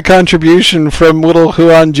haven't had a contribution from little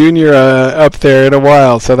Juan Jr. Up there in a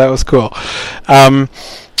while, so that was cool.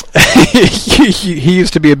 He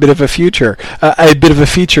used to be a bit of a feature. A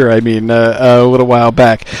little while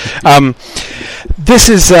back. This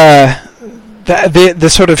is the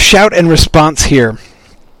sort of shout and response here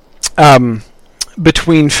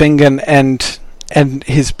between Fingon and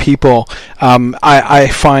his people, I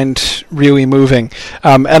find really moving.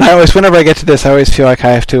 And I always, whenever I get to this, I always feel like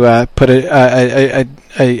I have to put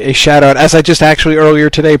a shout out, as I just actually earlier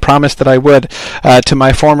today promised that I would, to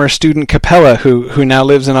my former student Capella, who now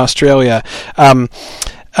lives in Australia,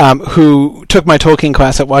 who took my Tolkien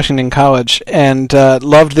class at Washington College and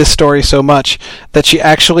loved this story so much that she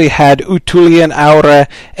actually had Utulian Aura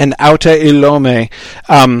and Auta Ilome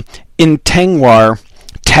in Tengwar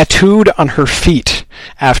tattooed on her feet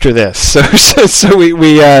after this. So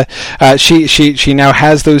she now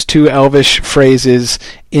has those two Elvish phrases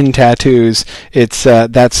in tattoos. It's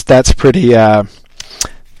that's pretty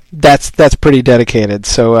dedicated.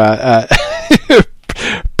 So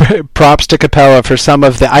props to Capella for some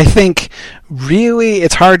of the, I think really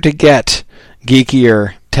it's hard to get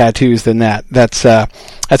geekier tattoos than that. That's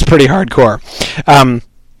pretty hardcore.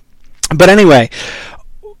 But anyway,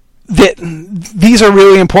 these are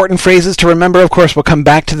really important phrases to remember. Of course, we'll come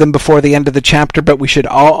back to them before the end of the chapter, but we should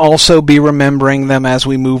also be remembering them as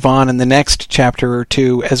we move on in the next chapter or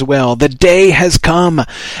two as well. The day has come.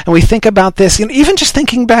 And we think about this, even just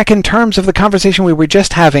thinking back in terms of the conversation we were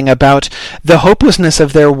just having about the hopelessness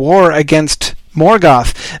of their war against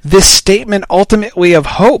Morgoth, this statement ultimately of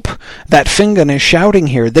hope that Fingon is shouting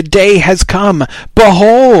here. The day has come.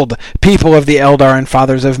 Behold, people of the Eldar and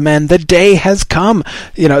fathers of men, the day has come.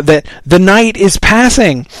 That the night is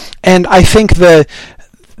passing. And I think the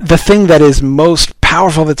thing that is most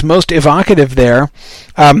powerful, that's most evocative there,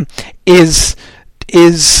 is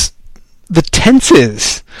the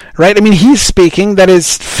tenses, right? I mean, he's speaking, that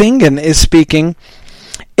is, Fingon is speaking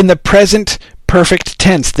in the present perfect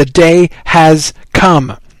tense. The day has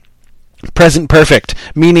come. Present perfect,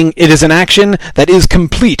 meaning it is an action that is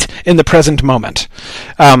complete in the present moment.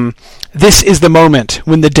 This is the moment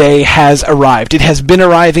when the day has arrived. It has been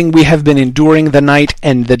arriving, we have been enduring the night,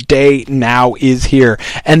 and the day now is here.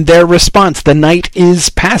 And their response, the night is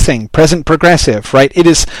passing, present progressive, right? It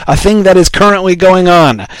is a thing that is currently going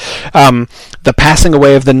on. The passing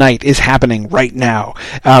away of the night is happening right now.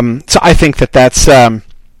 So I think that's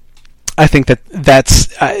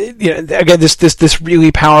again this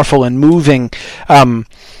really powerful and moving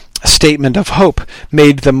statement of hope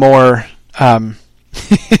made the more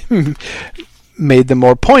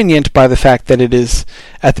poignant by the fact that it is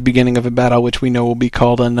at the beginning of a battle which we know will be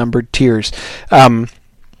called Unnumbered Tears.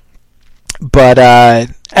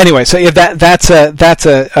 Anyway, so yeah, that's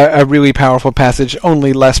a really powerful passage,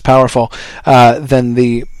 only less powerful than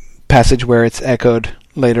the passage where it's echoed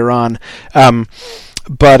later on.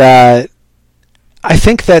 But I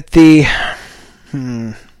think that the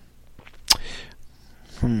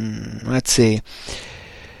let's see.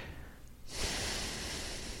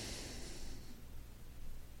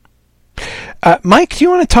 Mike, do you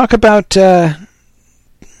want to talk about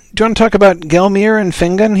Gelmir and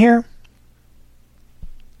Fingon here?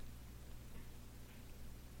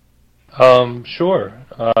 Sure.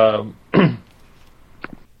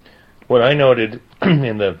 What I noted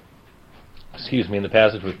in the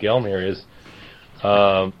passage with Gelmir is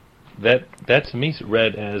that to me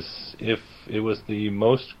read as if it was the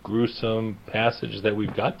most gruesome passage that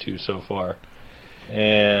we've got to so far,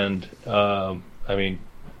 and I mean,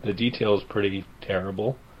 the detail is pretty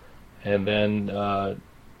terrible, and then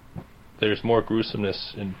there's more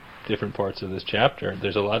gruesomeness in different parts of this chapter.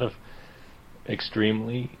 There's a lot of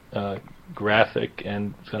extremely graphic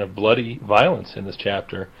and kind of bloody violence in this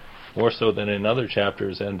chapter, more so than in other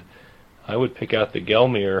chapters, and I would pick out the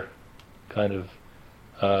Gelmir kind of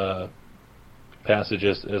passage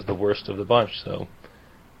as the worst of the bunch. So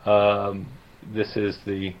this is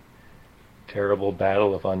the terrible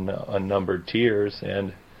battle of unnumbered tears,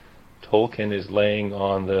 and Tolkien is laying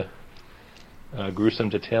on the gruesome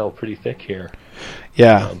detail pretty thick here.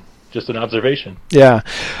 Yeah. Just an observation. Yeah.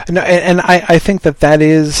 No, and I think that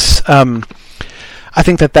is... I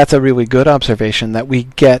think that's a really good observation, that we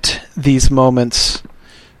get these moments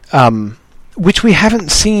which we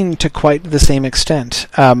haven't seen to quite the same extent.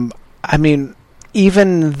 I mean,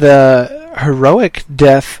 even the heroic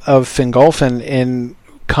death of Fingolfin in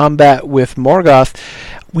combat with Morgoth,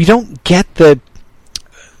 we don't get the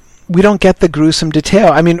gruesome detail.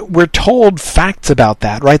 I mean, we're told facts about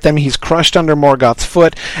that, right? I mean, he's crushed under Morgoth's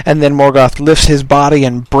foot, and then Morgoth lifts his body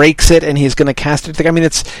and breaks it, and he's going to cast it. I mean,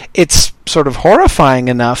 it's sort of horrifying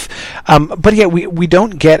enough, but yet we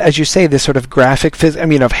don't get, as you say, this sort of graphic,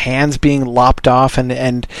 of hands being lopped off and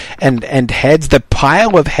heads. The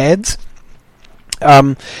pile of heads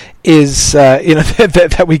is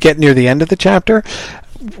that we get near the end of the chapter.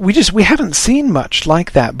 We haven't seen much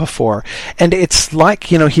like that before, and it's like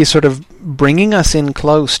he's sort of bringing us in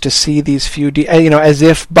close to see these few as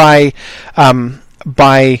if by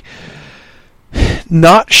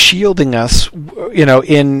not shielding us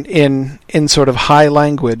in sort of high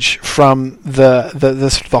language from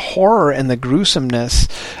the horror and the gruesomeness,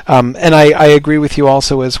 and I agree with you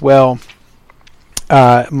also as well,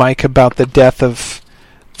 Mike, about the death of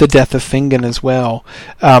Fingon as well.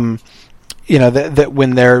 That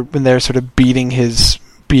when they're sort of beating his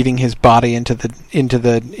body they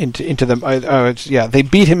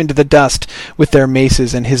beat him into the dust with their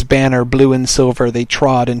maces, and his banner, blue and silver, they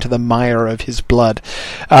trod into the mire of his blood.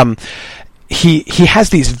 He has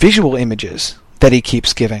these visual images that he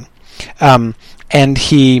keeps giving, and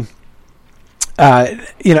he. That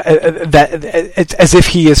it's as if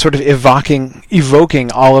he is sort of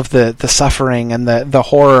evoking all of the suffering and the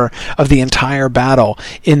horror of the entire battle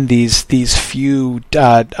in these few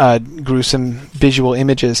gruesome visual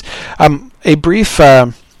images. A brief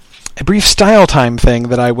style time thing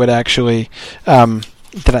that I would actually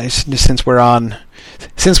since we're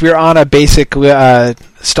on a basic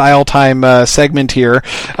style time segment here.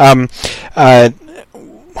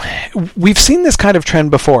 We've seen this kind of trend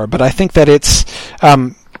before, but I think that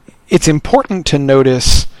it's important to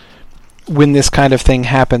notice when this kind of thing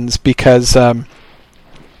happens, because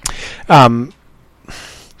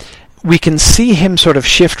we can see him sort of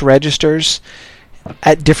shift registers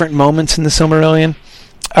at different moments in the Silmarillion.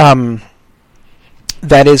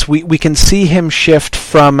 That is, we can see him shift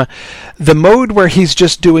from the mode where he's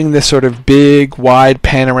just doing this sort of big, wide,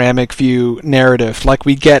 panoramic view narrative, like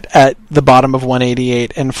we get at the bottom of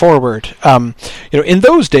 188 and forward. In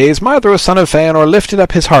those days, Maedhros, son of Feanor, lifted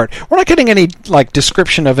up his heart. We're not getting any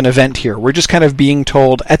description of an event here. We're just kind of being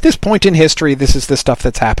told, at this point in history, this is the stuff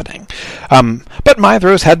that's happening. But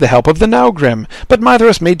Maedhros had the help of the Naugrim. But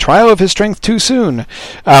Maedhros made trial of his strength too soon.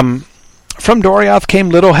 From Doriath came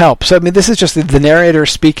little help. So, this is just the narrator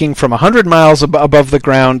speaking from 100 miles above the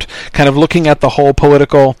ground, kind of looking at the whole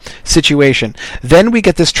political situation. Then we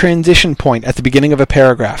get this transition point at the beginning of a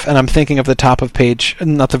paragraph, and I'm thinking of the top of page,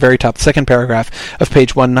 not the very top, the second paragraph of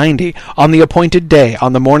page 190. On the appointed day,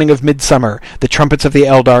 on the morning of midsummer, the trumpets of the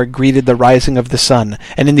Eldar greeted the rising of the sun,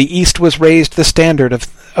 and in the east was raised the standard of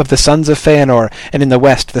the sons of Feanor, and in the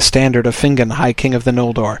west the standard of Fingon, High King of the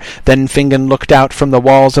Noldor. Then Fingon looked out from the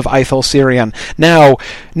walls of Ithel Sirion. Now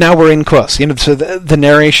we're in close. So the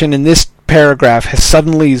narration in this paragraph has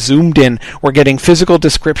suddenly zoomed in. We're getting physical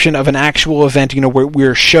description of an actual event.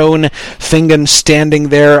 We're shown Fingon standing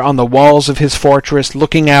there on the walls of his fortress,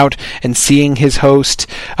 looking out and seeing his host.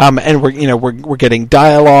 And we're getting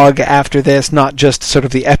dialogue after this, not just sort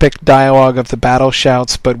of the epic dialogue of the battle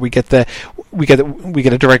shouts, but we get a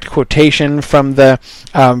direct quotation from the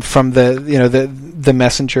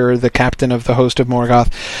messenger, the captain of the host of Morgoth.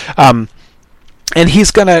 And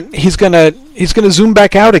he's gonna zoom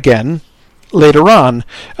back out again later on.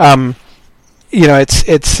 It's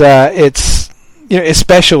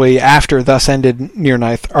especially after thus ended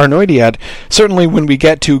Nirnaeth Arnoediad. Certainly, when we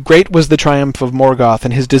get to "Great was the triumph of Morgoth,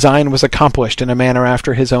 and his design was accomplished in a manner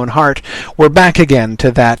after his own heart," we're back again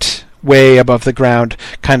to that way above the ground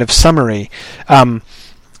kind of summary.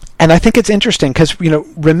 And I think it's interesting because,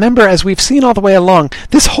 remember, as we've seen all the way along,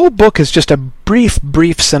 this whole book is just a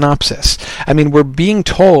brief synopsis. I mean, we're being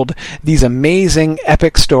told these amazing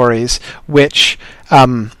epic stories, which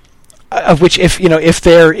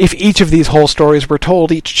if each of these whole stories were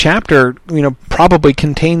told, each chapter, probably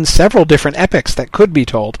contains several different epics that could be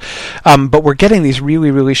told. But we're getting these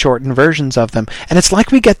really, really shortened versions of them. And it's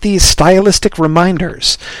like we get these stylistic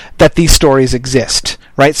reminders that these stories exist,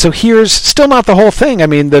 right? So here's still not the whole thing. I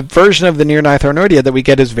mean, the version of the Nirnaeth Arnoediad that we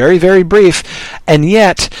get is very, very brief, and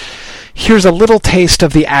yet here's a little taste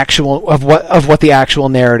of what the actual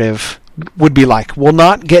narrative would be like. We'll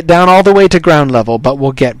not get down all the way to ground level, but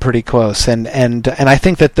we'll get pretty close. And I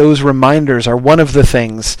think that those reminders are one of the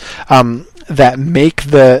things that make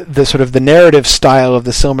the sort of the narrative style of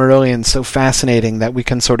the Silmarillion so fascinating, that we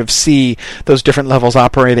can sort of see those different levels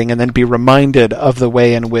operating and then be reminded of the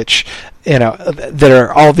way in which there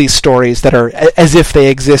are all these stories that are as if they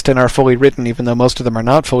exist and are fully written, even though most of them are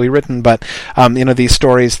not fully written, but these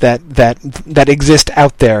stories that exist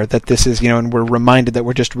out there, that this is, and we're reminded that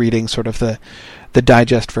we're just reading sort of the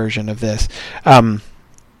digest version of this.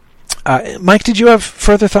 Mike, did you have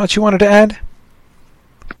further thoughts you wanted to add?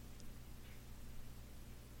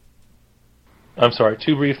 I'm sorry,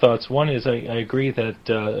 two brief thoughts. One is I agree that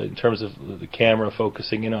in terms of the camera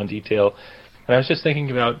focusing in on detail, and I was just thinking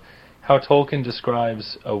about how Tolkien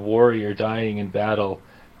describes a warrior dying in battle,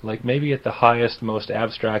 like maybe at the highest, most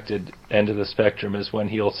abstracted end of the spectrum is when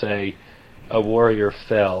he'll say, a warrior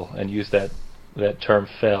fell, and use that term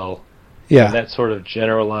fell. Yeah. And that sort of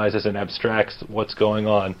generalizes and abstracts what's going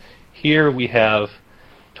on. Here we have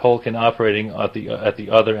Tolkien operating at the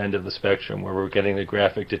other end of the spectrum, where we're getting the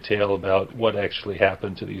graphic detail about what actually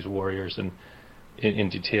happened to these warriors, and in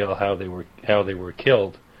detail how they were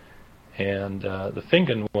killed. And the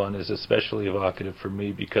Fingon one is especially evocative for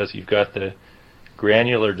me because you've got the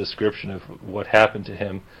granular description of what happened to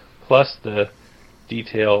him, plus the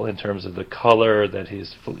detail in terms of the color that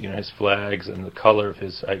his flags and the color of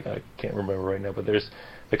his, I can't remember right now, but there's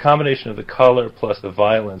the combination of the color plus the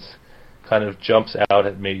violence kind of jumps out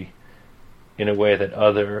at me in a way that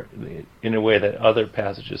other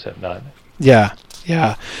passages have not. Yeah.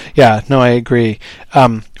 No, I agree.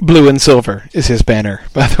 Blue and silver is his banner,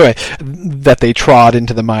 by the way, that they trod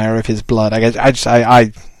into the mire of his blood. I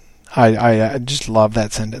just love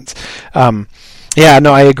that sentence. Yeah,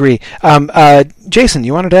 no, I agree. Jason,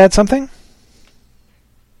 you wanted to add something?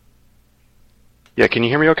 Yeah, can you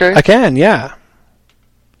hear me okay? I can, yeah.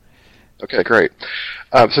 Okay, great.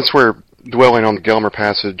 Since we're dwelling on the Gelmir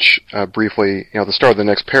passage briefly, at the start of the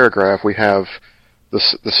next paragraph, we have the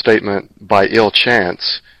statement, by ill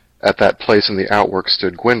chance, at that place in the outwork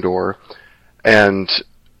stood Gwyndor, and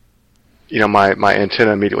my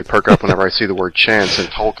antenna immediately perk up whenever I see the word chance in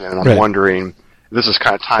Tolkien, and I'm wondering, this is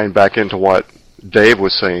kind of tying back into what Dave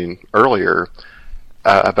was saying earlier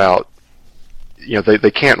about,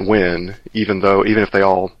 they can't win, even if they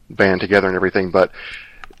all band together and everything, but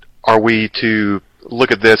are we to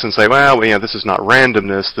look at this and say, well, this is not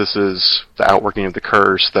randomness, this is the outworking of the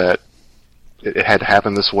curse, that it had to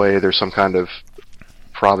happen this way, there's some kind of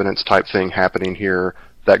providence type thing happening here,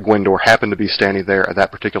 that Gwyndor happened to be standing there at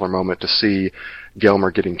that particular moment to see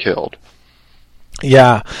Gelmir getting killed.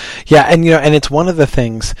 Yeah, and and it's one of the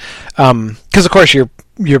things, because of course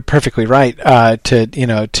you're perfectly right to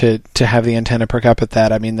have the antenna perk up at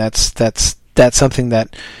that. I mean, that's something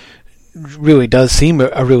that really does seem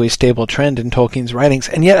a really stable trend in Tolkien's writings,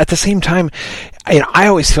 and yet at the same time, I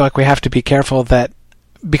always feel like we have to be careful that,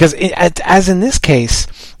 because as in this case,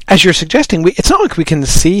 as you're suggesting, it's not like we can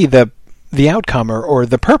see the outcome or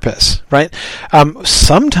the purpose, right?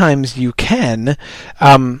 Sometimes you can,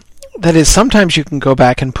 that is, sometimes you can go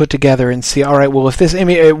back and put together and see, all right, well, if this,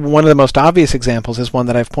 one of the most obvious examples is one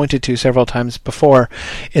that I've pointed to several times before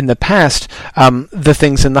in the past, the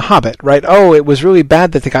things in The Hobbit, right? Oh, it was really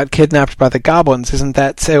bad that they got kidnapped by the goblins. Isn't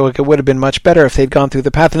that, say, like, it would have been much better if they'd gone through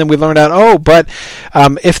the path, and then we learned out, but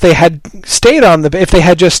if they had just stayed on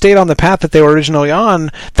the path that they were originally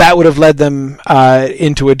on, that would have led them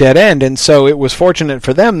into a dead end, and so it was fortunate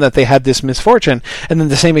for them that they had this misfortune. And then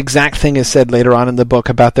the same exact thing is said later on in the book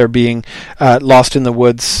about their being lost in the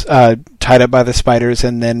woods, tied up by the spiders,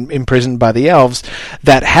 and then imprisoned by the elves,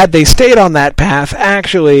 that had they stayed on that path,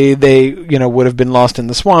 actually they would have been lost in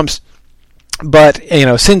the swamps. But,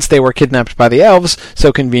 since they were kidnapped by the elves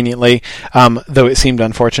so conveniently, though it seemed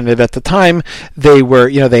unfortunate at the time,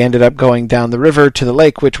 they ended up going down the river to the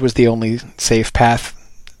lake, which was the only safe path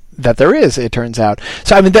that there is, it turns out.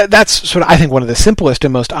 So, that's sort of, I think, one of the simplest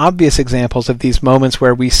and most obvious examples of these moments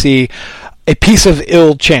where we see a piece of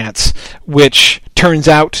ill chance, which turns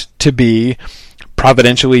out to be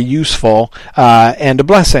providentially useful and a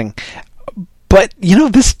blessing. But,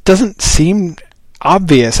 this doesn't seem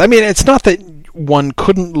obvious. It's not that one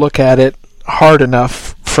couldn't look at it hard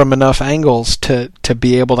enough from enough angles to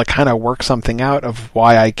be able to kind of work something out of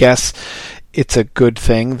why I guess it's a good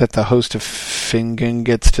thing that the host of Fingen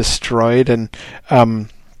gets destroyed, and but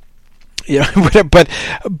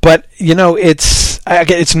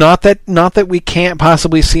it's not that we can't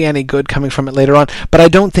possibly see any good coming from it later on, but I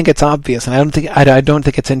don't think it's obvious, and I don't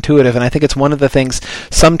think it's intuitive, and I think it's one of the things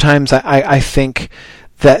sometimes I think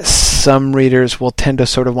that some readers will tend to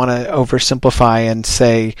sort of want to oversimplify and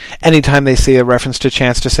say, anytime they see a reference to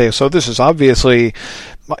chance, to say, so this is obviously,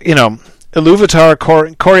 Iluvatar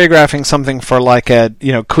choreographing something for like a,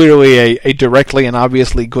 clearly a directly and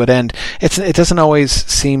obviously good end. It doesn't always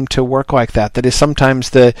seem to work like that. That is,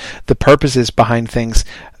 sometimes the purposes behind things,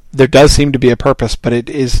 there does seem to be a purpose, but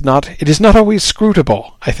it is not always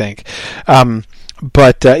scrutable, I think.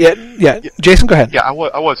 But Jason, go ahead. Yeah,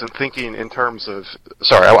 I wasn't thinking in terms of.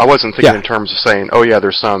 Sorry, I wasn't thinking in terms of saying, oh yeah,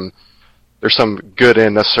 there's some good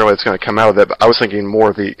end necessarily that's going to come out of that. But I was thinking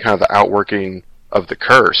more of the kind of the outworking of the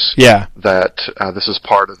curse. Yeah. That this is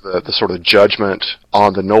part of the sort of judgment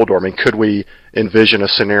on the Noldor. Could we envision a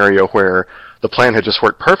scenario where the plan had just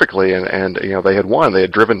worked perfectly and they had won, they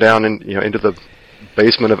had driven down into the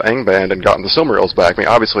basement of Angband and gotten the Silmarils back?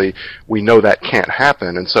 Obviously we know that can't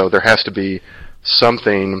happen, and so there has to be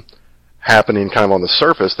something happening kind of on the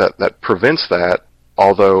surface that prevents that.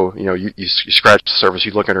 Although you scratch the surface,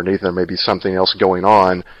 you look underneath, and there may be something else going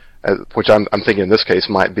on, which I'm thinking in this case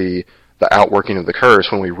might be the outworking of the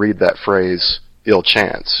curse when we read that phrase "ill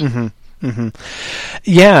chance." Mm-hmm. Mm-hmm.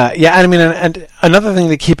 Yeah. And another thing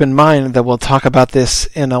to keep in mind, that we'll talk about this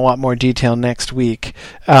in a lot more detail next week,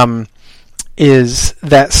 is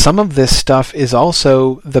that some of this stuff is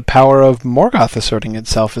also the power of Morgoth asserting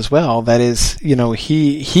itself as well. That is,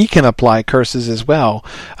 he can apply curses as well,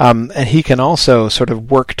 and he can also sort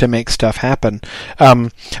of work to make stuff happen.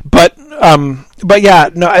 But yeah,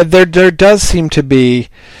 no, there does seem to be,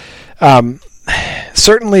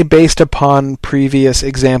 certainly based upon previous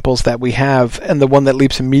examples that we have, and the one that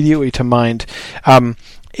leaps immediately to mind,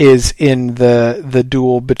 is in the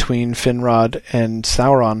duel between Finrod and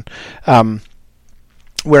Sauron,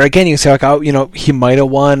 where again you say, like, he might have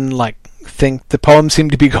won. Like, think the poem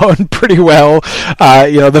seemed to be going pretty well.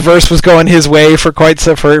 The verse was going his way for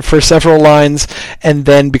for several lines, and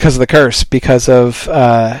then because of the curse, because of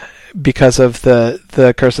the curse of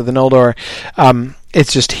the Noldor,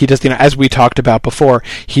 it's just he does. As we talked about before,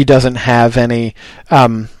 he doesn't have any.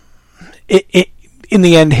 In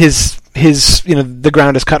the end, his the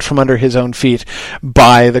ground is cut from under his own feet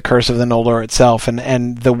by the curse of the Noldor itself,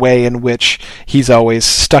 and the way in which he's always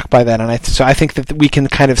stuck by that. And so I think that we can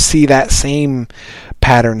kind of see that same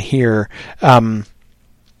pattern here. That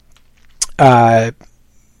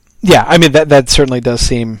certainly does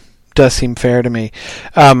seem fair to me.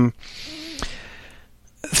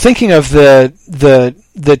 Thinking of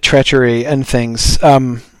the treachery and things,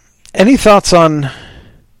 any thoughts on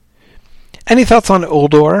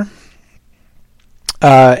Uldor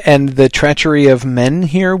and the treachery of men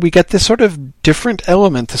here? We get this sort of different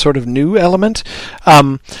element, the sort of new element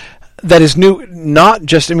that is new. Not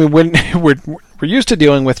just, when we're used to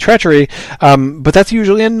dealing with treachery, but that's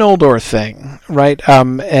usually a Noldor thing, right?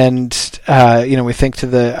 We think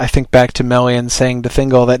I think back to Melian saying to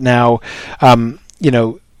Thingol that now,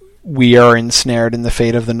 we are ensnared in the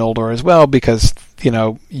fate of the Noldor as well, because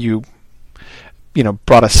you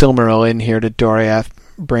brought a Silmaril in here to Doriath,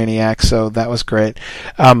 Brainiac, so that was great.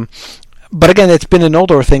 But again, it's been a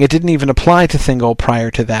Noldor thing. It didn't even apply to Thingol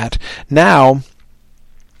prior to that. Now,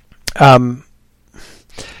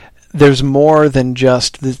 there's more than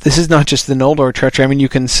just this is not just the Noldor treachery. I mean, you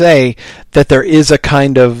can say that there is a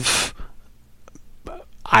kind of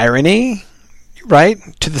irony, right,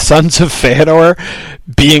 to the Sons of Feanor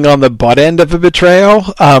being on the butt end of a betrayal.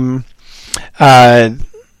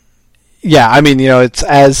 Yeah, I mean, it's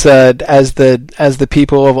as the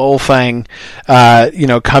people of Ulfang,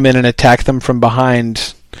 come in and attack them from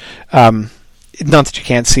behind. Not that you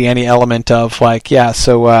can't see any element of like, yeah.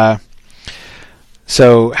 So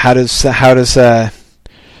how does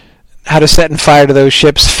setting fire to those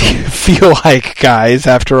ships feel like, guys?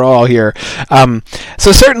 After all, here.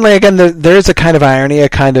 So certainly, again, there is a kind of irony, a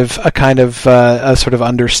kind of a sort of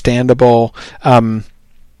understandable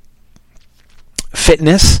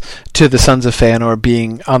fitness to the Sons of Feanor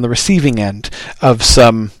being on the receiving end of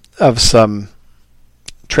some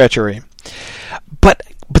treachery, but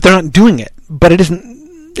they're not doing it. But it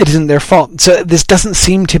isn't their fault. So this doesn't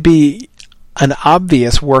seem to be an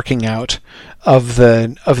obvious working out of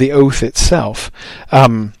the oath itself.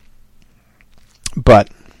 But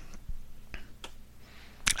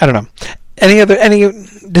I don't know.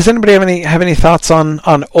 Does anybody have any thoughts on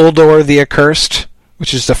Uldor the Accursed,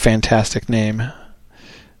 which is a fantastic name?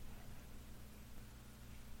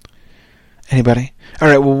 Anybody? All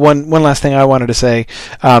right. Well, one last thing I wanted to say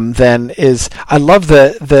then is I love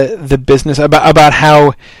the business about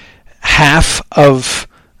how half of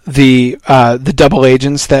the double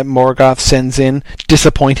agents that Morgoth sends in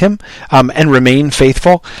disappoint him and remain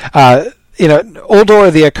faithful.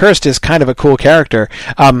 Uldor the Accursed is kind of a cool character.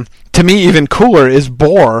 To me, even cooler is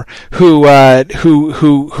Bor, who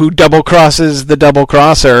double crosses the double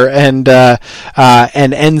crosser and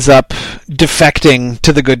ends up defecting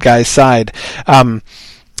to the good guy's side. And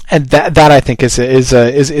that I think is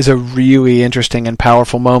a really interesting and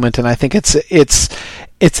powerful moment, and I think it's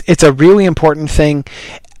a really important thing,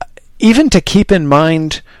 even to keep in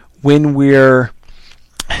mind when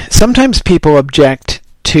sometimes people object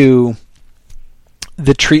to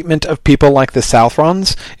the treatment of people like the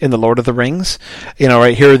Southrons in The Lord of the Rings.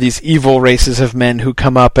 Right here are these evil races of men who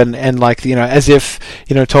come up and like, as if,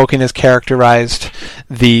 Tolkien has characterized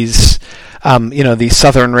these, these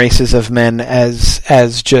southern races of men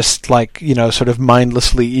as just like, sort of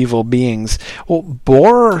mindlessly evil beings. Well,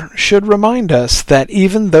 Bor should remind us that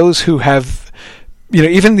even those who have,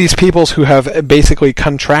 even these peoples who have basically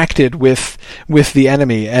contracted with the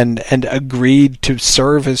enemy and agreed to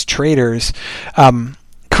serve as traitors,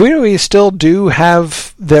 clearly still do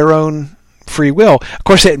have their own free will. Of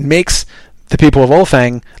course, it makes the people of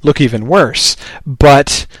Ulfang look even worse,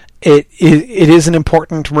 but it is an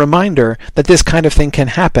important reminder that this kind of thing can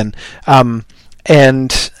happen. And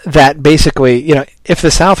that basically, if the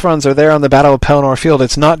Southrons are there on the Battle of Pelennor Field,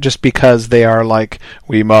 it's not just because they are like,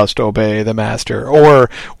 we must obey the master, or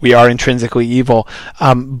we are intrinsically evil,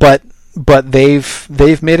 but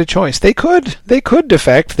they've made a choice. They could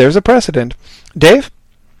defect. There's a precedent. Dave?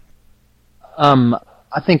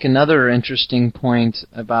 I think another interesting point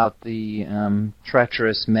about the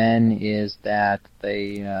treacherous men is that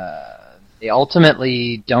they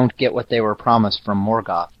ultimately don't get what they were promised from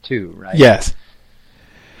Morgoth too, right? Yes.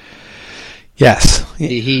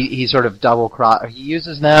 He sort of he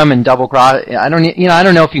uses them and double cross. I don't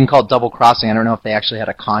know if you can call it double crossing. I don't know if they actually had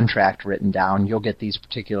a contract written down. You'll get these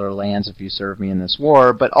particular lands if you serve me in this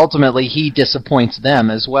war. But ultimately, he disappoints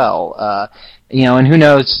them as well. And who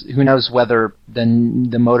knows whether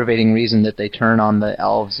the motivating reason that they turn on the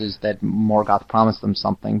elves is that Morgoth promised them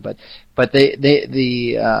something. But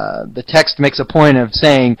the text makes a point of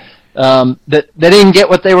saying that they didn't get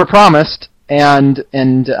what they were promised. And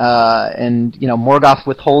Morgoth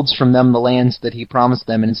withholds from them the lands that he promised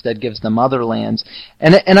them, and instead gives them other lands.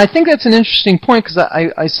 And I think that's an interesting point, because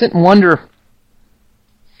I sit and wonder,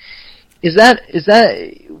 is that as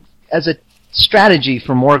a strategy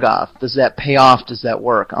for Morgoth, does that pay off? Does that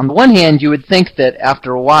work? On the one hand, you would think that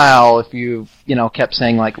after a while, if you kept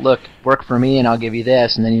saying like, look, work for me and I'll give you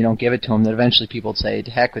this, and then you don't give it to him, that eventually people would say,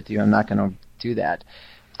 to heck with you, I'm not going to do that.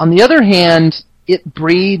 On the other hand, it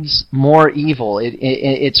breeds more evil.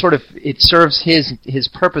 It serves his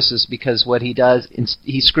purposes, because what he does,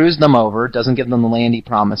 he screws them over, doesn't give them the land he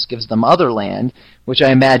promised, gives them other land, which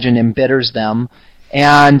I imagine embitters them,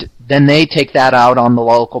 and then they take that out on the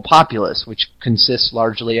local populace, which consists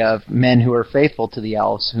largely of men who are faithful to the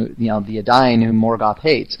elves, the Edain, whom Morgoth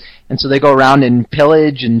hates. And so they go around and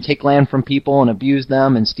pillage and take land from people and abuse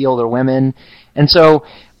them and steal their women. And so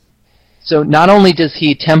not only does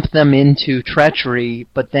he tempt them into treachery,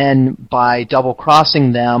 but then by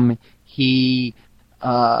double-crossing them, he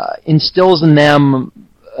instills in them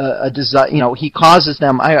a desire. He causes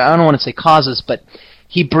them. I don't want to say causes, but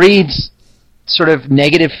he breeds sort of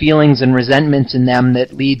negative feelings and resentments in them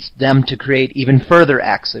that leads them to create even further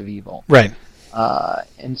acts of evil. Right.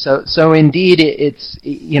 And so indeed, it's,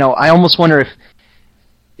 I almost wonder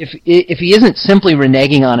if he isn't simply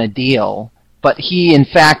reneging on a deal, but he in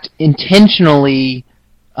fact intentionally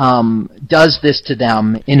does this to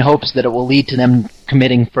them in hopes that it will lead to them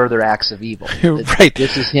committing further acts of evil. Right.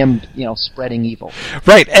 This is him, spreading evil.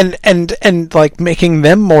 Right, and like making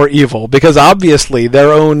them more evil, because obviously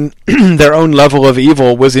their own their own level of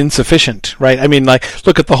evil was insufficient, right? I mean, like,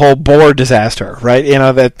 look at the whole Boer disaster, right?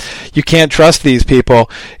 That you can't trust these people.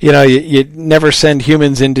 You never send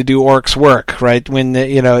humans in to do orcs' work, right? When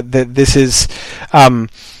this is.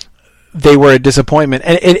 They were a disappointment,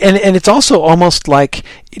 and it's also almost like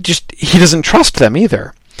he doesn't trust them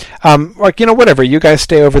either. Whatever, you guys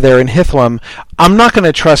stay over there in Hithlum. I'm not going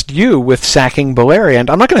to trust you with sacking Beleriand.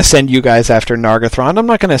 I'm not going to send you guys after Nargothrond. I'm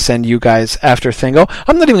not going to send you guys after Thingol.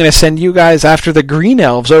 I'm not even going to send you guys after the Green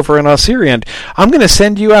Elves over in Osiriand. I'm going to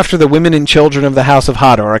send you after the women and children of the House of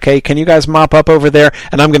Hador, okay? Can you guys mop up over there?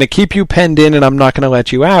 And I'm going to keep you penned in, and I'm not going to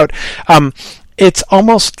let you out. It's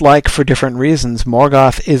almost like, for different reasons,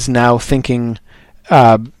 Morgoth is now thinking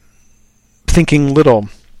little,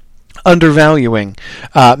 undervaluing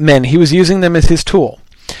men. He was using them as his tool,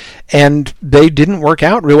 and they didn't work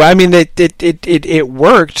out really well. I mean, it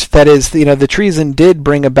worked. That is, the treason did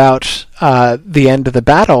bring about the end of the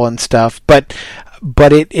battle and stuff, but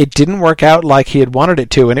it didn't work out like he had wanted it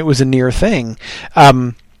to, and it was a near thing.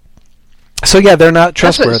 So yeah, they're not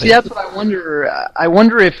trustworthy. That's what I wonder. I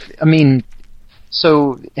wonder if,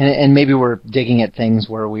 so, and maybe we're digging at things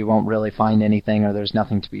where we won't really find anything or there's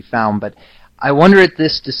nothing to be found, but I wonder at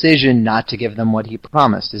this decision not to give them what he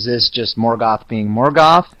promised. Is this just Morgoth being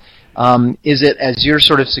Morgoth? Is it, as you're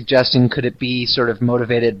sort of suggesting, could it be sort of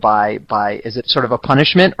motivated by is it sort of a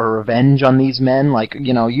punishment or revenge on these men? Like,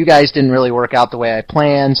 you guys didn't really work out the way I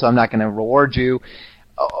planned, so I'm not going to reward you.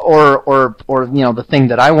 Or the thing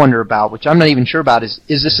that I wonder about, which I'm not even sure about, is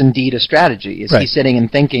this indeed a strategy? Is he sitting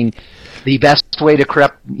and thinking, the best way to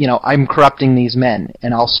corrupt, I'm corrupting these men,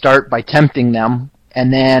 and I'll start by tempting them,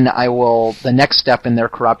 and then the next step in their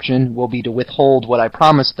corruption will be to withhold what I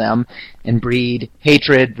promised them and breed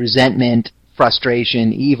hatred, resentment,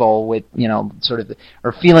 frustration, evil, with,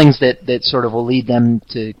 or feelings that sort of will lead them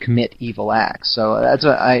to commit evil acts. So that's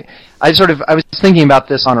what I was thinking about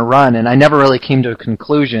this on a run, and I never really came to a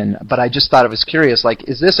conclusion, but I just thought it was curious, like,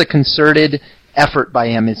 is this a concerted effort by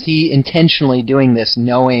him? Is he intentionally doing this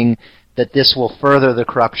knowing that this will further the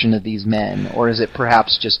corruption of these men, or is it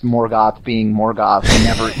perhaps just Morgoth being Morgoth?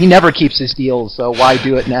 He never keeps his deals, so why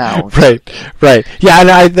do it now? Right. Yeah,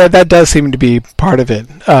 and that does seem to be part of it.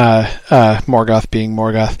 Morgoth being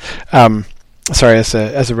Morgoth. Sorry, as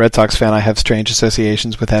a Red Sox fan, I have strange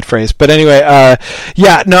associations with that phrase. But anyway,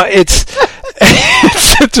 it's.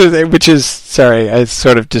 Which is, sorry, it's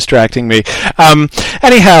sort of distracting me. I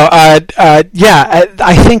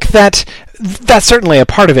think that's certainly a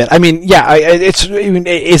part of it. I mean,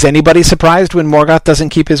 is anybody surprised when Morgoth doesn't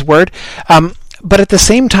keep his word? But at the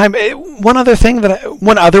same time, one other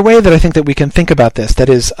way that I think that we can think about this, that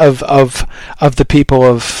is of the people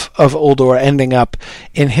of Uldor ending up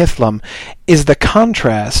in Hithlum, is the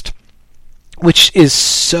contrast, which is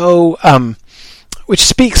so. Which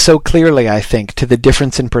speaks so clearly, I think, to the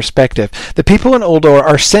difference in perspective. The people in Uldor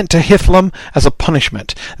are sent to Hithlum as a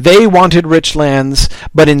punishment. They wanted rich lands,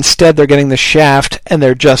 but instead they're getting the shaft, and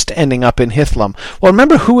they're just ending up in Hithlum. Well,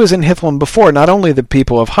 remember who was in Hithlum before? Not only the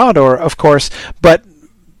people of Hador, of course, but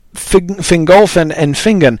Fingolfin and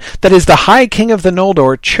Fingon. That is, the High King of the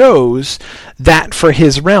Noldor chose that for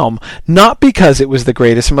his realm, not because it was the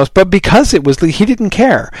greatest and most, but because he didn't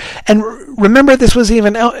care. And remember, this was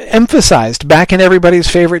even emphasized back in everybody's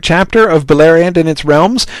favorite chapter of Beleriand and its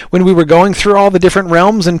realms, when we were going through all the different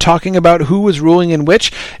realms and talking about who was ruling in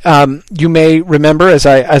which. You may remember, as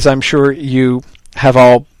I'm sure you have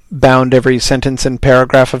all bound every sentence and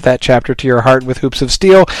paragraph of that chapter to your heart with hoops of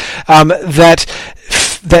steel,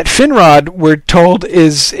 that Finrod, we're told,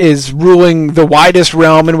 is ruling the widest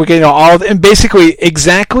realm, and we're getting and basically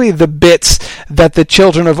exactly the bits that the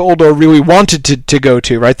children of Uldor really wanted to go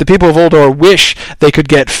to, right? The people of Uldor wish they could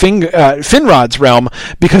get Finrod's realm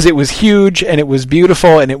because it was huge and it was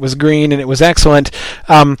beautiful and it was green and it was excellent.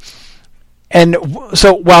 And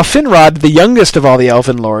so while Finrod, the youngest of all the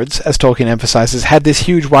elven lords, as Tolkien emphasizes, had this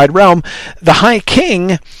huge wide realm, the High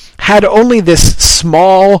King had only this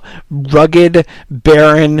small, rugged,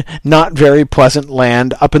 barren, not very pleasant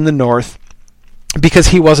land up in the north because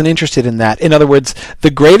he wasn't interested in that. In other words,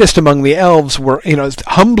 the greatest among the elves were,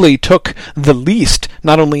 humbly took the least,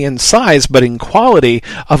 not only in size, but in quality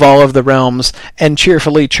of all of the realms, and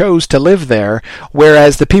cheerfully chose to live there,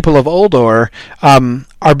 whereas the people of Uldor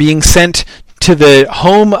are being sent to the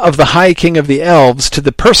home of the High King of the Elves, to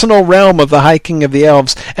the personal realm of the High King of the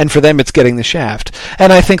Elves, and for them it's getting the shaft.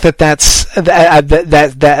 And I think that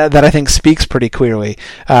I think speaks pretty clearly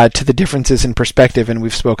to the differences in perspective, and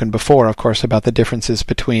we've spoken before, of course, about the differences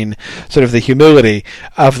between sort of the humility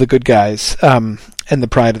of the good guys and the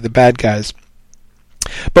pride of the bad guys.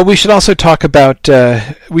 But we should also talk about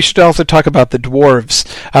the dwarves.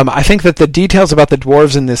 I think that the details about the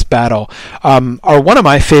dwarves in this battle are one of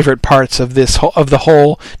my favorite parts of the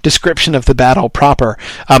whole description of the battle proper.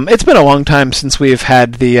 It's been a long time since we've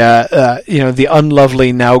had the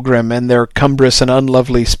unlovely Naugrim and their cumbrous and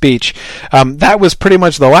unlovely speech. That was pretty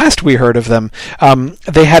much the last we heard of them.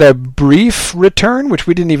 They had a brief return, which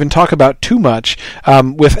we didn't even talk about too much,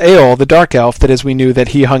 with Eöl, the Dark Elf, that as we knew that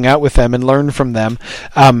he hung out with them and learned from them.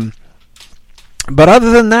 But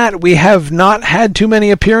other than that, we have not had too many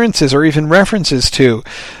appearances or even references to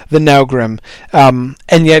the Naugrim. And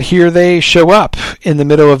yet here they show up in the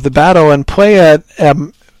middle of the battle and play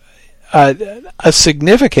a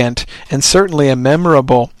significant and certainly a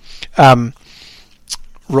memorable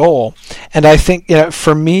role. And I think,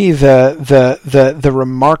 for me, the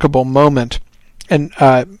remarkable moment, and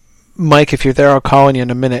Mike, if you're there, I'll call on you in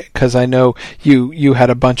a minute, because I know you had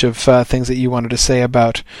a bunch of things that you wanted to say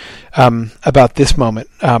about this moment,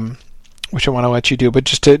 which I want to let you do. But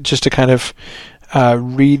just to kind of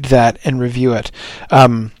read that and review it.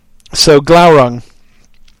 So Glaurung,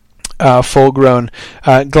 full grown,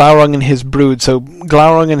 Glaurung and his brood. So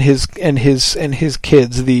Glaurung and his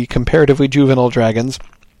kids, the comparatively juvenile dragons,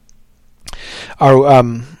 are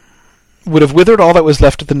would have withered all that was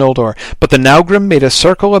left of the Noldor, but the Naugrim made a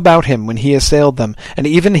circle about him when he assailed them, and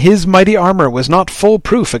even his mighty armor was not full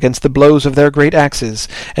proof against the blows of their great axes.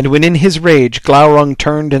 And when in his rage Glaurung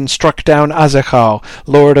turned and struck down Azachal,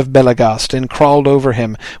 lord of Belagast, and crawled over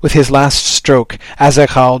him, with his last stroke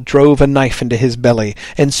Azachal drove a knife into his belly,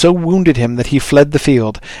 and so wounded him that he fled the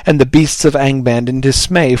field, and the beasts of Angband in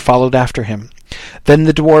dismay followed after him. Then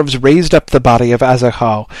the dwarves raised up the body of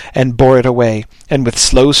Azachal and bore it away, and with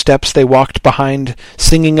slow steps they walked behind,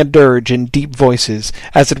 singing a dirge in deep voices,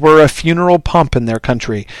 as it were a funeral pomp in their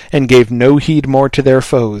country, and gave no heed more to their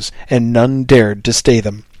foes, and none dared to stay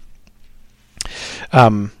them.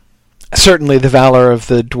 Certainly the valor of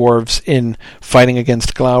the dwarves in fighting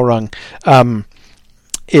against Glaurung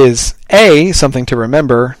is something to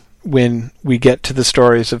remember when we get to the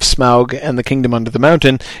stories of Smaug and the Kingdom Under the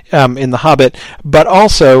Mountain in The Hobbit, but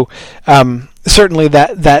also certainly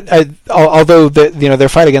that although their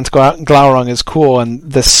fight against Glaurung is cool, and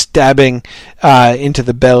the stabbing into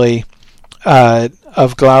the belly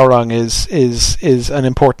of Glaurung is an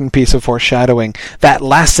important piece of foreshadowing. That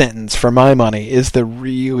last sentence, for my money, is the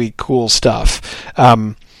really cool stuff.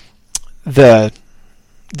 The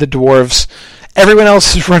dwarves. Everyone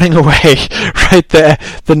else is running away, right? The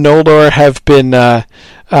Noldor have been, at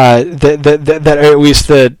least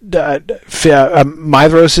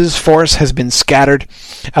Maedhros' force has been scattered,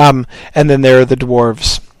 and then there are the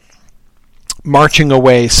dwarves marching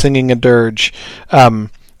away, singing a dirge,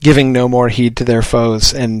 giving no more heed to their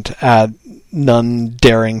foes, and none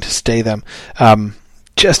daring to stay them.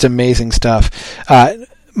 Just amazing stuff.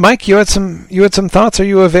 Mike, you had some thoughts. Are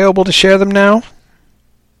you available to share them now?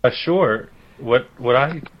 Sure. What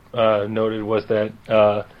I noted was that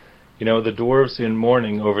the dwarves in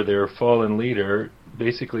mourning over their fallen leader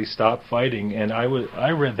basically stopped fighting, and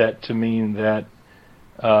I read that to mean that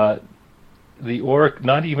not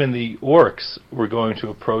even the orcs were going to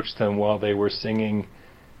approach them while they were singing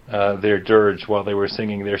their dirge, while they were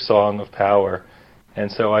singing their song of power.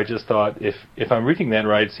 And so I just thought, if I'm reading that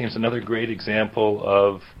right, it seems another great example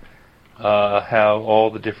of how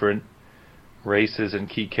all the different races and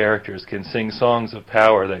key characters can sing songs of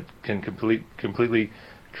power that can completely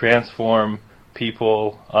transform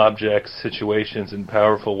people, objects, situations in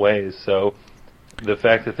powerful ways. So the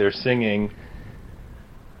fact that they're singing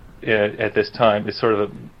at this time is sort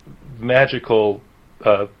of a magical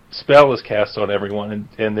spell is cast on everyone,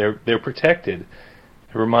 and they're protected.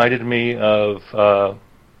 It reminded me of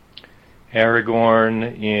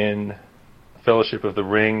Aragorn in Fellowship of the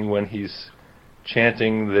Ring when he's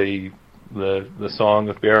chanting the song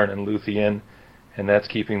of Beren and Luthien, and that's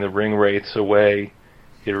keeping the ring wraiths away.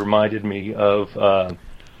 It reminded me of the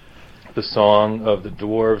song of the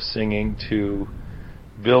dwarves singing to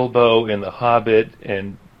Bilbo in The Hobbit,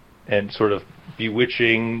 and sort of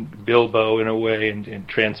bewitching Bilbo in a way, and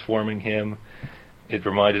transforming him. it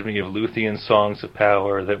reminded me of Luthien songs of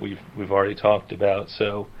power that we've already talked about.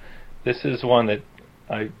 So this is one that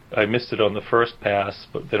I missed it on the first pass,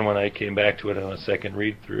 but then when I came back to it on a second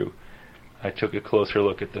read through, I took a closer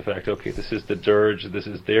look at the fact, okay, this is the dirge, this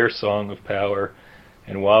is their song of power,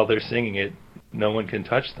 and while they're singing it, no one can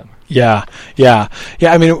touch them. Yeah.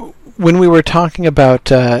 I mean, when we were talking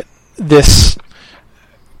about this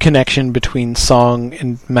connection between song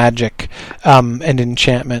and magic and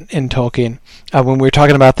enchantment in Tolkien, when we were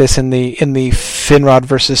talking about this in the Finrod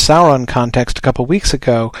versus Sauron context a couple weeks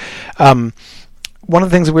ago, one of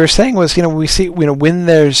the things that we were saying was, we see,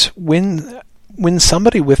 when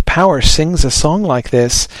somebody with power sings a song like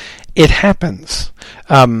this, it happens.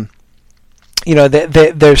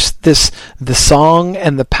 There's the song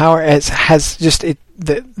and the power has just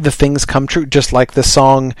the things come true, just like the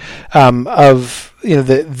song of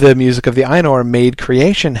the music of the Ainur made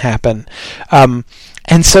creation happen.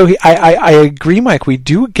 And so I agree, Mike. We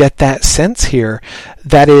do get that sense here.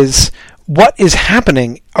 That is, what is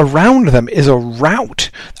happening around them is a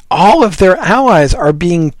rout. All of their allies are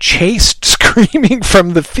being chased, screaming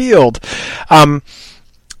from the field.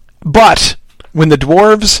 But when the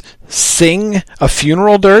dwarves sing a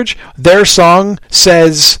funeral dirge, their song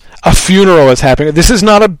says a funeral is happening. This is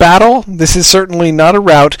not a battle. This is certainly not a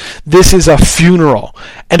rout. This is a funeral.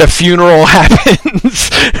 And a funeral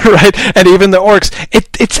happens, right? And even the orcs,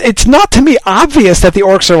 it's not to me obvious that the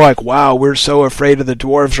orcs are like, wow, we're so afraid of the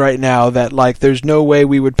dwarves right now that, like, there's no way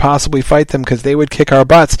we would possibly fight them because they would kick our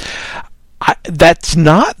butts. That's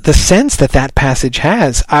not the sense that passage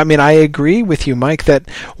has. I mean, I agree with you, Mike, that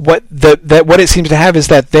what it seems to have is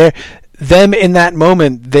that them in that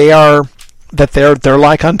moment, they're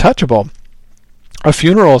like untouchable. A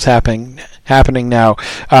funeral is happening now,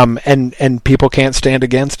 and people can't stand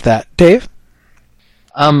against that. Dave?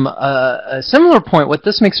 A similar point. What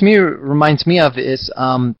this reminds me of is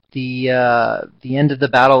the end of the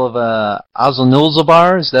Battle of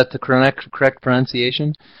Azul-Nulzabar. Is that the correct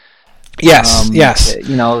pronunciation? Yes. Yes.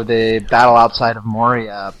 The battle outside of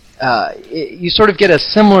Moria. You sort of get a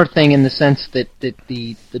similar thing in the sense that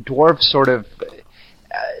the dwarves sort of.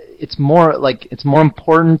 It's more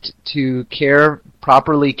important to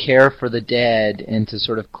properly care for the dead and to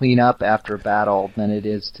sort of clean up after a battle than it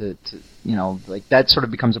is to that sort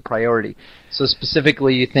of becomes a priority. So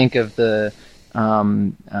specifically, you think of the I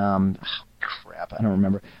don't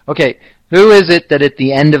remember. Okay, who is it that at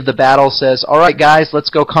the end of the battle says, "All right, guys, let's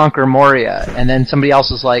go conquer Moria," and then somebody else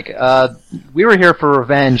is like, "We were here for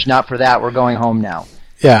revenge, not for that. We're going home now."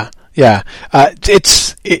 Yeah. You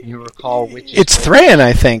recall which? It's Thrain,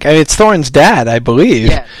 I think. I mean, it's Thorin's dad, I believe.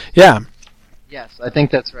 Yes. Yeah. Yes, I think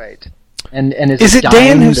that's right. And is it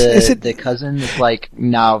Dain Dan? The cousin? It's like,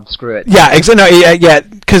 no, screw it. Yeah,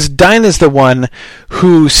 because Dain is the one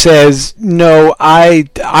who says, "No, I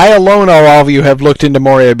alone, all of you, have looked into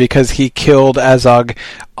Moria," because he killed Azog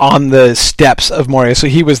on the steps of Moria. So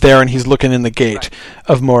he was there, and he's looking in the gate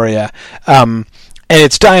of Moria. And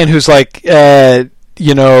it's Dain who's like,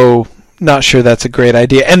 not sure that's a great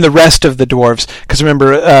idea. And the rest of the dwarves, because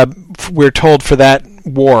remember, we're told for that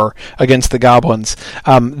war against the goblins,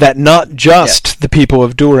 that not just the people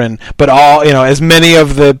of Durin, but all, as many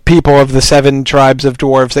of the people of the 7 tribes of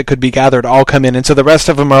dwarves that could be gathered all come in. And so the rest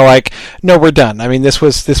of them are like, no, we're done. I mean, this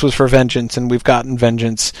was for vengeance, and we've gotten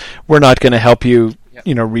vengeance. We're not going to help you,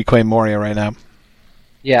 reclaim Moria right now.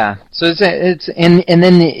 Yeah, so it's and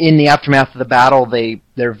then in the aftermath of the battle,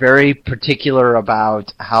 they're very particular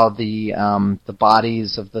about how the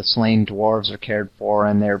bodies of the slain dwarves are cared for,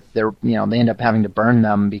 and they end up having to burn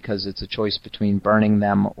them because it's a choice between burning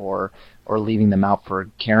them or leaving them out for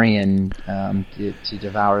carrion to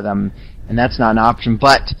devour them, and that's not an option.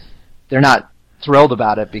 But they're not thrilled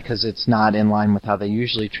about it because it's not in line with how they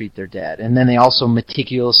usually treat their dead. And then they also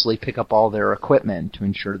meticulously pick up all their equipment to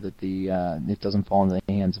ensure that it doesn't fall into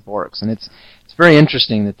the hands of orcs. And it's very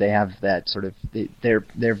interesting that they have that sort of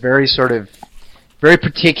they're very sort of very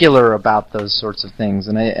particular about those sorts of things.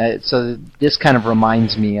 And so this kind of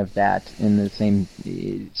reminds me of that in the same.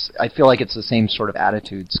 I feel like it's the same sort of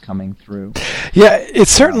attitudes coming through. Yeah, it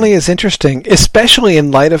certainly is interesting, especially in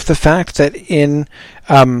light of the fact that in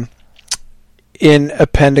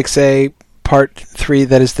Appendix A, Part 3,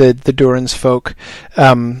 that is the Durin's Folk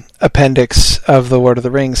appendix of the Lord of the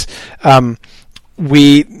Rings, one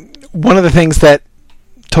of the things that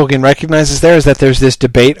Tolkien recognizes there is that there's this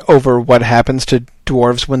debate over what happens to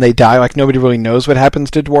dwarves when they die. Like, nobody really knows what happens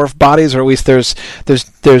to dwarf bodies, or at least there's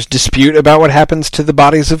dispute about what happens to the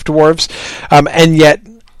bodies of dwarves, and yet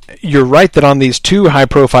you're right that on these 2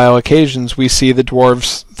 high-profile occasions, we see the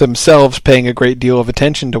dwarves themselves paying a great deal of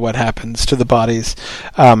attention to what happens to the bodies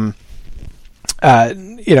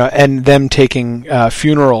and them taking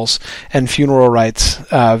funerals and funeral rites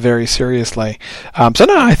very seriously. So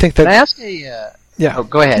no, I think that. Can I ask a? Yeah. Oh,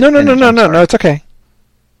 go ahead. No, it's okay.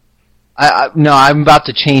 No, I'm about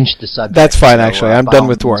to change the subject. That's fine, actually. I'm done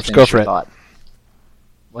with dwarves. Go for it.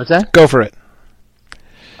 What's that? Go for it.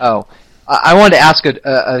 Oh, I wanted to ask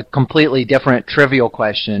a completely different trivial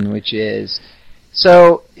question, which is,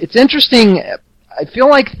 so it's interesting. I feel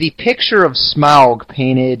like the picture of Smaug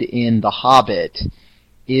painted in The Hobbit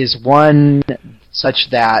is one such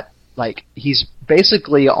that, like, he's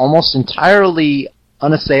basically almost entirely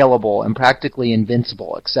unassailable and practically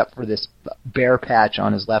invincible, except for this bare patch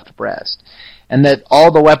on his left breast, and that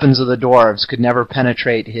all the weapons of the dwarves could never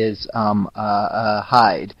penetrate his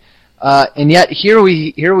hide. And yet here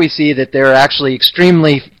we see that they're actually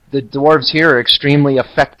the dwarves here are extremely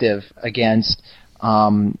effective against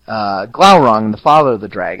Glaurung, the father of the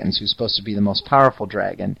dragons, who's supposed to be the most powerful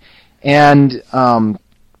dragon. And I'm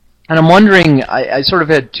wondering, I sort of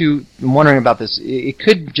I'm wondering about this. It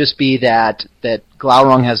could just be that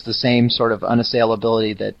Glaurung has the same sort of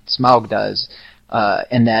unassailability that Smaug does,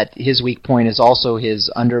 and that his weak point is also his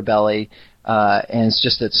underbelly, and it's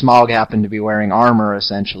just that Smaug happened to be wearing armor,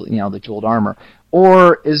 essentially, the jeweled armor.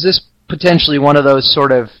 Or is this potentially one of those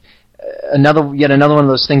sort of yet another one of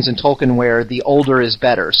those things in Tolkien where the older is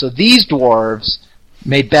better? So these dwarves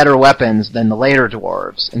made better weapons than the later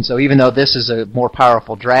dwarves, and so even though this is a more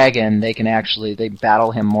powerful dragon, they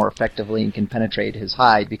battle him more effectively and can penetrate his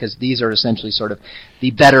hide, because these are essentially sort of the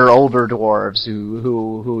better older dwarves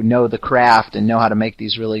who know the craft and know how to make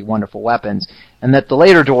these really wonderful weapons, and that the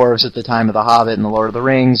later dwarves at the time of The Hobbit and The Lord of the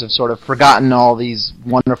Rings have sort of forgotten all these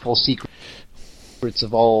wonderful secrets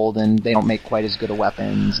of old, and they don't make quite as good of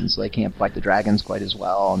weapons, and so they can't fight the dragons quite as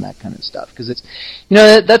well, and that kind of stuff. Because it's,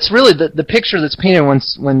 that's really the picture that's painted when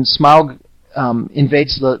Smaug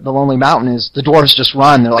invades the Lonely Mountain is the dwarves just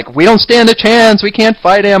run. They're like, we don't stand a chance, we can't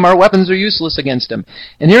fight him, our weapons are useless against him.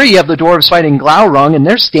 And here you have the dwarves fighting Glaurung, and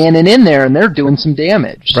they're standing in there, and they're doing some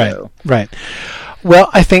damage. Right. Well,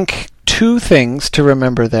 I think two things to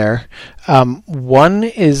remember there. One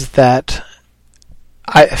is that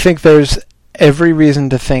I think there's every reason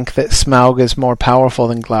to think that Smaug is more powerful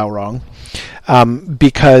than Glaurung,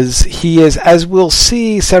 because he is, as we'll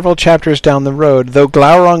see several chapters down the road, though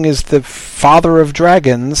Glaurung is the father of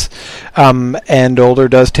dragons, and older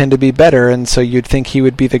does tend to be better, and so you'd think he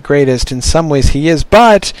would be the greatest. In some ways he is,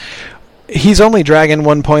 but he's only Dragon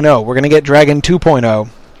 1.0. We're going to get Dragon 2.0.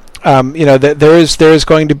 There's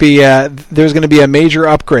going to be a major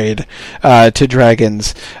upgrade to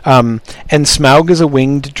dragons, and Smaug is a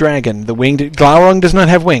winged dragon. Glaurung does not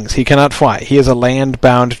have wings; he cannot fly. He is a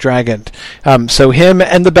land-bound dragon. So him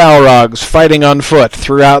and the Balrogs fighting on foot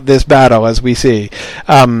throughout this battle, as we see.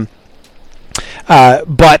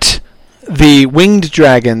 But the winged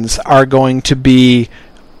dragons are going to be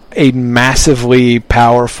a massively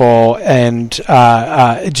powerful and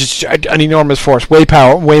just an enormous force, way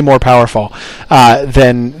more powerful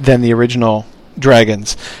than the original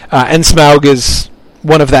dragons, and Smaug is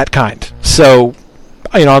one of that kind. So,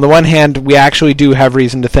 on the one hand, we actually do have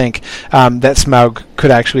reason to think that Smaug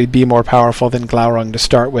could actually be more powerful than Glaurung to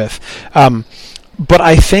start with, but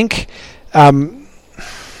I think the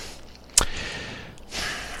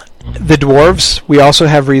dwarves we also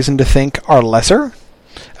have reason to think are lesser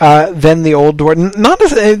than the old dwarf. Not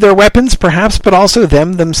their weapons, perhaps, but also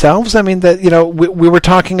them themselves. I mean, we were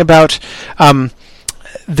talking about.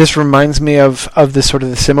 This reminds me of this sort of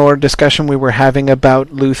the similar discussion we were having about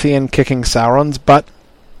Luthien kicking Sauron's butt,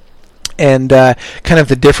 and kind of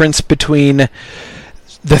the difference between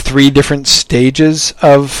the three different stages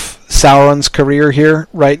of Sauron's career here.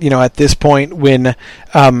 Right, at this point when.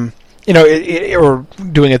 Or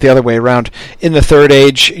doing it the other way around. In the Third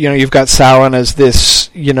Age, you've got Sauron as this,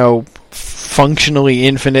 functionally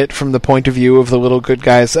infinite from the point of view of the little good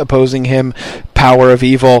guys opposing him, power of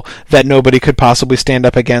evil that nobody could possibly stand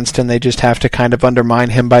up against, and they just have to kind of undermine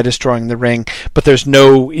him by destroying the ring. But there's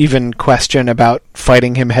no even question about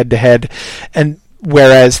fighting him head to head. And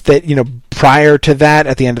whereas that, prior to that,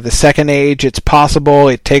 at the end of the Second Age, it's possible.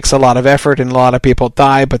 It takes a lot of effort, and a lot of people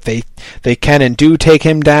die, but they can and do take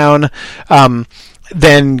him down.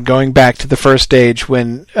 Then going back to the First Age,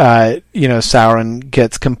 when Sauron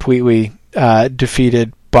gets completely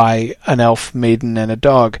defeated by an elf maiden and a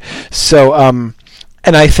dog. So, and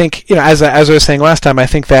I think, as I was saying last time, I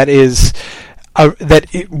think that is.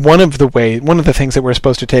 One of the things that we're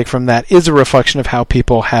supposed to take from that is a reflection of how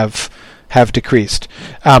people have decreased.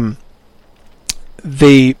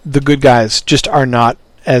 The good guys just are not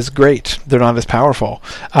as great. They're not as powerful.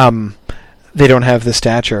 They don't have the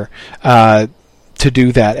stature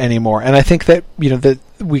do that anymore. And I think that that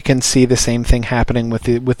we can see the same thing happening with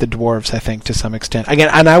the dwarves. I think to some extent. Again,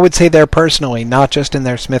 and I would say they're personally, not just in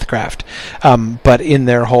their smithcraft, but in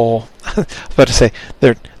their whole. I was about to say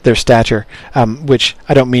their stature, which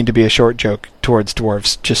I don't mean to be a short joke towards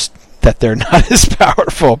dwarves, just that they're not as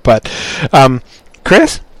powerful. But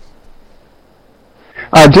Chris.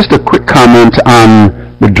 Just a quick comment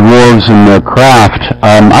on the dwarves and their craft.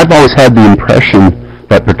 I've always had the impression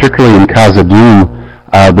that, particularly in Khazad-dûm,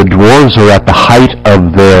 the dwarves are at the height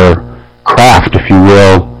of their craft, if you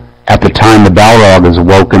will, at the time the Balrog is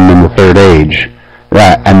awoken in the Third Age.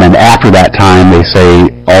 And then after that time, they say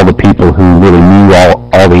all the people who really knew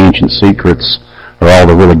all the ancient secrets, or all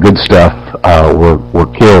the really good stuff, were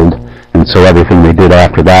killed, and so everything they did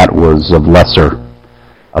after that was of lesser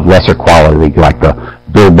quality, like the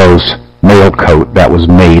Bilbo's mail coat that was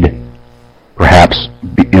made, perhaps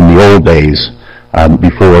in the old days,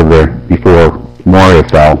 before Moria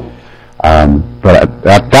fell. But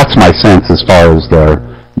that's my sense as far as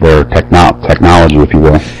their technology, if you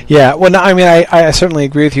will. Yeah, well, no, I mean, I certainly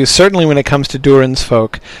agree with you. Certainly, when it comes to Durin's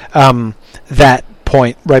folk, that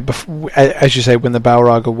point right before, as you say, when the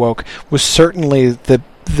Balrog awoke, was certainly the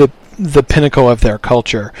pinnacle of their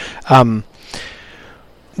culture.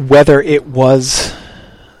 Whether it was,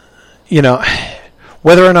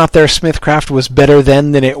 whether or not their smithcraft was better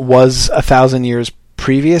then than it was 1,000 years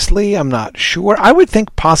previously, I'm not sure. I would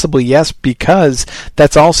think possibly yes, because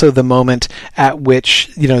that's also the moment at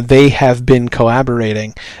which they have been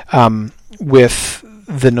collaborating with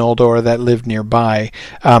the Noldor that lived nearby.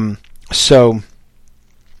 So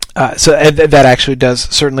that actually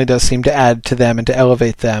certainly does seem to add to them and to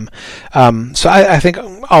elevate them. So I think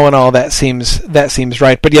all in all that seems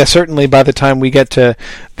right. But yeah, certainly by the time we get to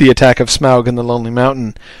the attack of Smaug in the Lonely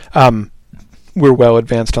Mountain, we're well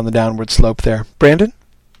advanced on the downward slope there. Brandon?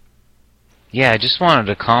 Yeah, I just wanted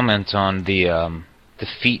to comment on the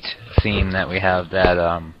feet theme that we have.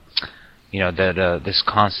 That this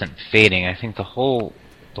constant fading. I think the whole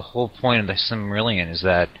point of the Silmarillion is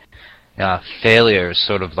that failure is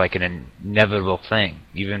sort of like an inevitable thing,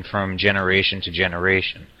 even from generation to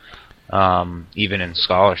generation, even in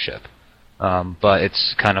scholarship. But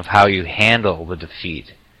it's kind of how you handle the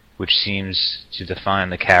defeat, which seems to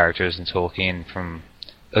define the characters in Tolkien from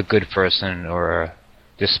a good person or a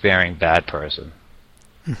despairing bad person.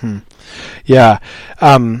 Mm-hmm. Yeah.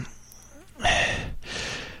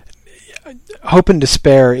 Hope and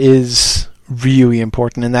despair is really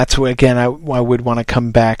important, and that's what, again, I would want to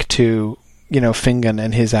come back to, Fingon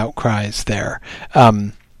and his outcries there,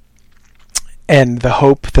 and the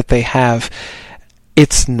hope that they have.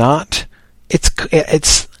 It's one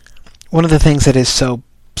of the things that is so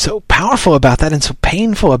powerful about that and so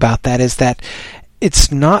painful about that is that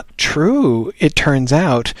it's not true. It turns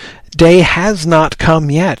out day has not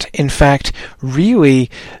come yet. In fact,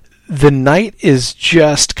 really, the night is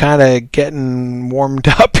just kind of getting warmed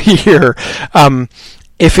up here.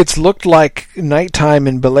 If it's looked like nighttime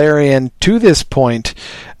in Beleriand to this point,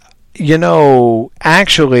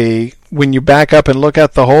 actually, when you back up and look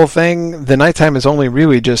at the whole thing, the nighttime is only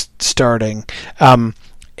really just starting.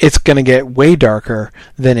 It's going to get way darker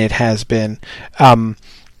than it has been. So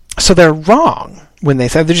they're wrong when they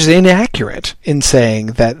say, they're just inaccurate in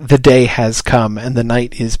saying that the day has come and the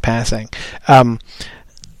night is passing.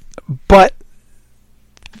 But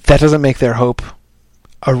that doesn't make their hope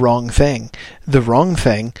a wrong thing. The wrong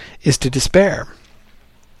thing is to despair.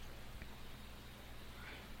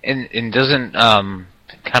 And doesn't kind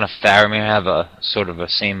of Faramir have a sort of a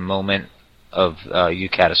same moment of we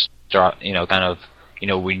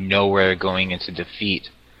know we're going into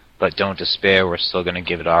defeat, but don't despair. We're still going to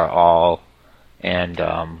give it our all, and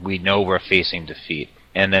we know we're facing defeat.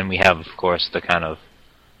 And then we have, of course, the kind of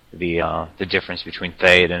the difference between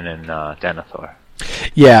Theoden and Denethor.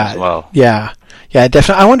 Yeah, as well. Yeah,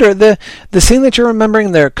 definitely. I wonder, the scene that you're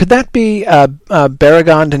remembering there, could that be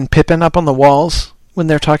Beregond and Pippin up on the walls when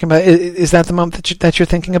they're talking about? Is that the moment that you're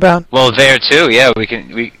thinking about? Well, there too. Yeah, we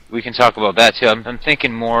can talk about that too. I'm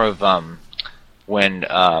thinking more of when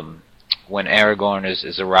Aragorn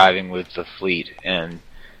is arriving with the fleet, and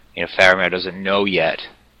Faramir doesn't know yet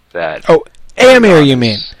that. Oh, Éomer, you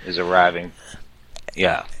mean? Is arriving.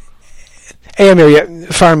 Yeah. Éomer,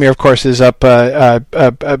 Faramir, of course, is up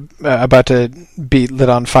about to be lit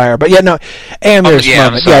on fire. But yeah, no, Éomer's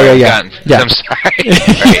moment. I'm sorry.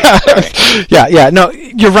 Yeah. No,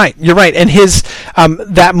 you're right. And his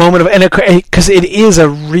that moment of, and because it is a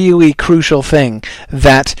really crucial thing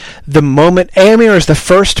that the moment Éomer is the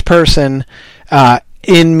first person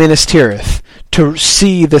in Minas Tirith to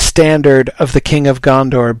see the standard of the King of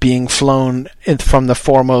Gondor being flown from the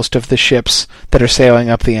foremost of the ships that are sailing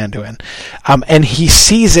up the Anduin. And he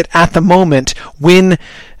sees it at the moment when,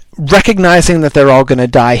 recognizing that they're all going to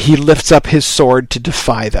die, he lifts up his sword to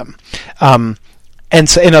defy them. And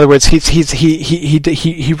so, in other words,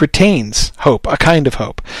 he retains hope, a kind of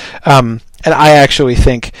hope. And I actually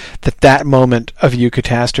think that moment of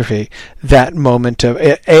eucatastrophe, that moment of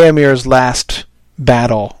Éomer's last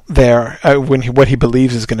battle there, what he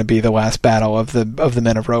believes is going to be the last battle of the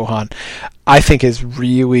men of Rohan, I think is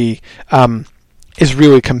really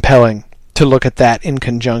compelling to look at that in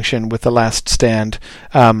conjunction with the last stand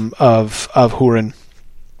of Húrin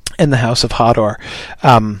and the House of Hador.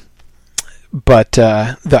 But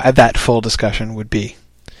that full discussion would be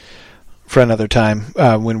for another time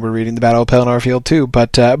when we're reading the Battle of Pelennor Field too.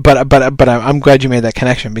 But I'm glad you made that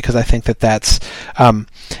connection, because I think that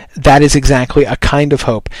is exactly a kind of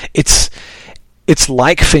hope. It's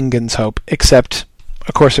like Fingon's hope, except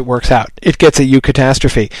of course it works out. It gets a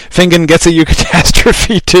eucatastrophe. Fingon gets a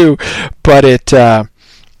eucatastrophe too, but it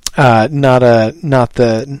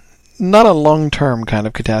not a long-term kind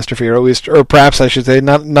of catastrophe, or at least, or perhaps I should say,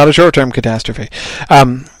 not a short-term catastrophe.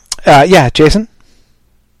 Yeah, Jason?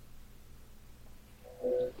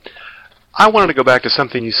 I wanted to go back to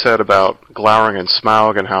something you said about Glaurung and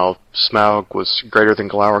Smaug, and how Smaug was greater than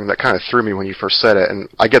Glaurung. That kind of threw me when you first said it, and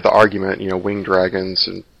I get the argument, winged dragons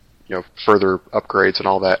and further upgrades and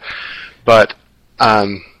all that. But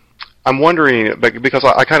I'm wondering, because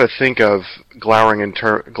I kind of think of Glaurung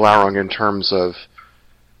in terms of,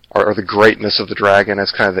 or the greatness of the dragon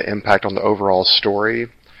as kind of the impact on the overall story.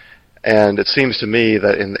 And it seems to me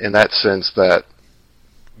that in that sense that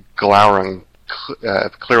Glaurung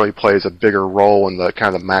clearly plays a bigger role in the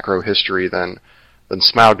kind of the macro history than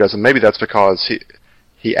Smaug does. And maybe that's because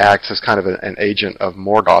he acts as kind of an agent of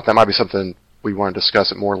Morgoth. That might be something we want to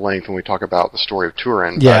discuss at more length when we talk about the story of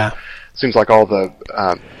Turin. Yeah. But it seems like all the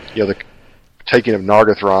taking of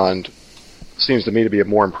Nargothrond seems to me to be a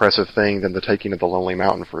more impressive thing than the taking of the Lonely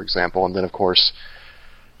Mountain, for example. And then, of course,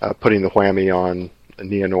 putting the whammy on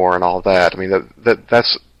Nienor and all that. I mean,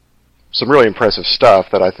 that's some really impressive stuff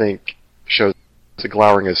that I think shows that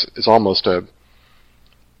Glaurung is almost a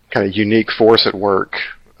kind of unique force at work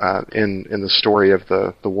in the story of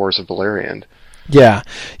the Wars of Beleriand. Yeah.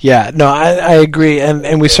 No, I agree,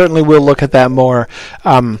 and we certainly will look at that more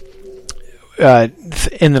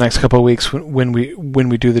in the next couple of weeks when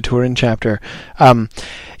we do the Turin chapter.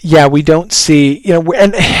 Yeah, we don't see,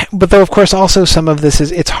 but though of course also some of this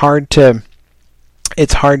is it's hard to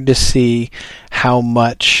see how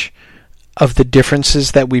much of the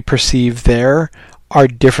differences that we perceive there are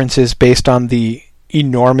differences based on the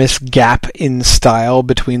enormous gap in style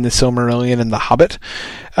between the Silmarillion and the Hobbit.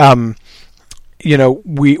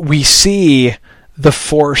 We see the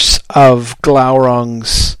force of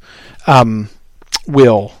Glaurung's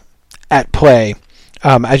will at play,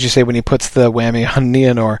 as you say, when he puts the whammy on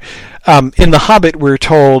Nienor. In The Hobbit, we're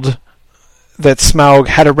told that Smaug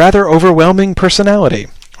had a rather overwhelming personality,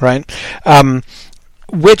 right?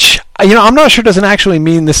 Which, I'm not sure doesn't actually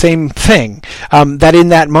mean the same thing. That in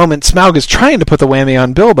that moment, Smaug is trying to put the whammy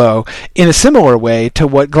on Bilbo in a similar way to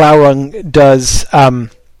what Glaurung does,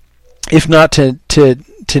 if not to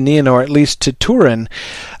Nienor, at least to Turin.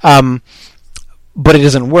 But it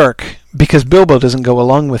doesn't work because Bilbo doesn't go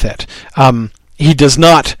along with it. He does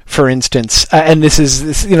not, for instance, and this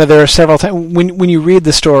there are several times when you read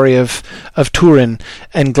the story of Turin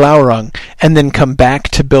and Glaurung, and then come back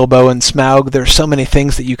to Bilbo and Smaug. There are so many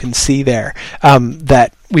things that you can see there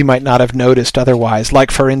that we might not have noticed otherwise. Like,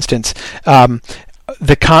 for instance,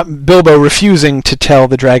 Bilbo refusing to tell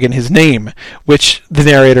the dragon his name, which the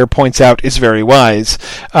narrator points out is very wise.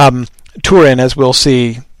 Turin, as we'll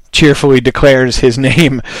see, cheerfully declares his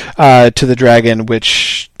name to the dragon,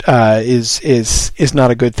 which is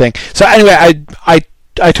not a good thing. So anyway,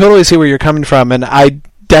 I totally see where you're coming from, and I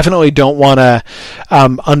definitely don't want to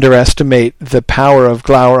underestimate the power of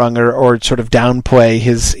Glaurung or sort of downplay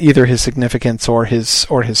either his significance or his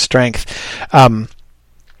strength. I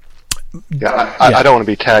don't want to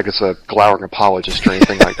be tagged as a Glaurung apologist or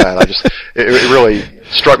anything like that. It really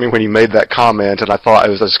struck me when you made that comment, and I thought I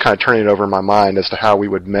was just kind of turning it over in my mind as to how we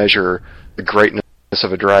would measure the greatness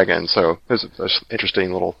of a dragon. So it was an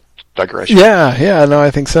interesting little digression. Yeah, no,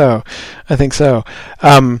 I think so.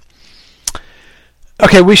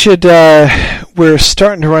 Okay, we should. We're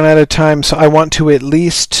starting to run out of time, so I want to at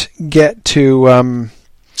least get to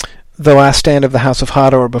the last stand of the House of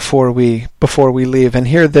Hador before we leave. And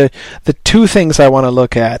here the two things I want to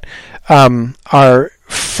look at are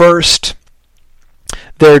first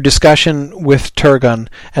their discussion with Turgon,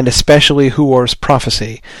 and especially Huor's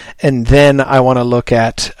prophecy, and then I want to look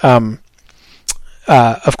at,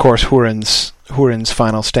 of course, Hurin's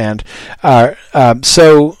final stand.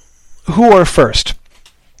 So Huor first.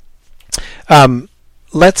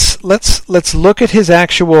 Let's look at his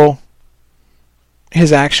actual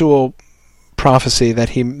prophecy that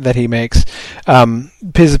he makes.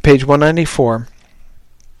 Page 194.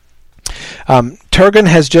 Turgon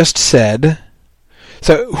has just said.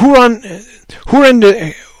 So Hurin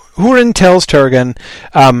tells Turgon,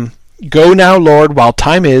 "Go now, Lord, while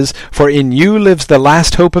time is, for in you lives the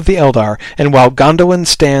last hope of the Eldar, and while Gondolin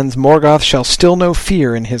stands, Morgoth shall still know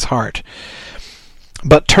fear in his heart."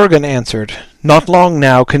 But Turgon answered, "Not long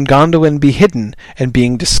now can Gondolin be hidden, and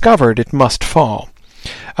being discovered it must fall."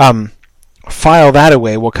 File that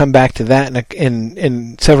away. We'll come back to that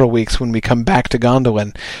in several weeks when we come back to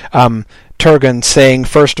Gondolin. Turgon saying,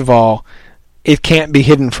 first of all, it can't be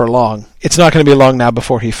hidden for long. It's not going to be long now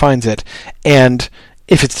before he finds it, and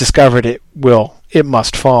if it's discovered, it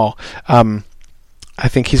must fall. I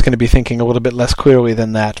think he's going to be thinking a little bit less clearly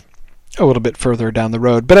than that a little bit further down the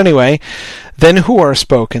road. But anyway, then Huor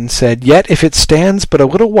spoke and said, "Yet if it stands but a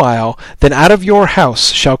little while, then out of your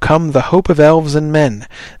house shall come the hope of elves and men.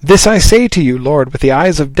 This I say to you, Lord, with the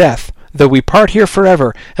eyes of death, though we part here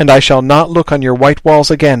forever, and I shall not look on your white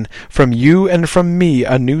walls again, from you and from me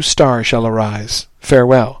a new star shall arise.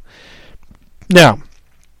 Farewell." Now,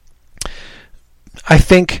 I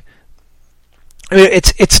think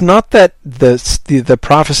it's not that the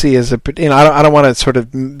prophecy is I don't want to sort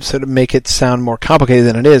of make it sound more complicated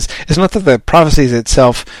than it is. It's not that the prophecy is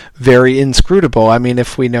itself very inscrutable. I mean,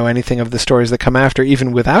 if we know anything of the stories that come after,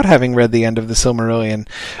 even without having read the end of the Silmarillion,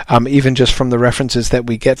 even just from the references that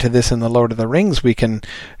we get to this in the Lord of the Rings, we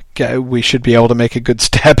should be able to make a good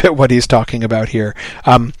stab at what he's talking about here.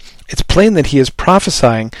 It's plain that he is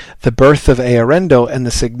prophesying the birth of Eärendil and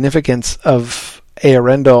the significance of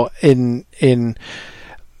Eärendil in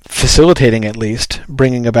facilitating, at least,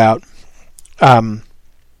 bringing about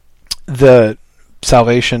the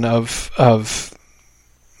salvation of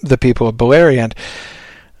the people of Beleriand.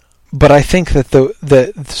 But I think that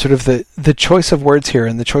the choice of words here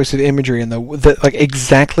and the choice of imagery and the like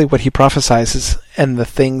exactly what he prophesizes and the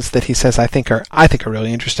things that he says I think are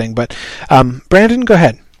really interesting. But Brandon, go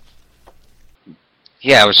ahead.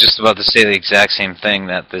 Yeah, I was just about to say the exact same thing,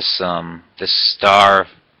 that this star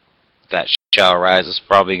that shall rise is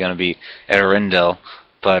probably going to be Eärendil,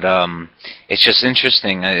 but it's just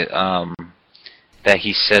interesting that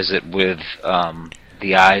he says it with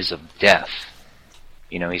the eyes of death.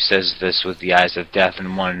 You know, he says this with the eyes of death,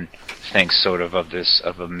 and one thinks sort of a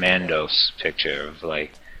Mandos picture of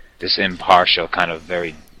like this impartial kind of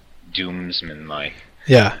very doomsman-like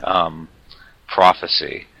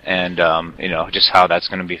prophecy. And just how that's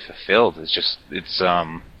going to be fulfilled is just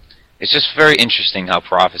it's just very interesting how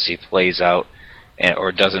prophecy plays out,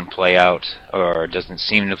 or doesn't play out, or doesn't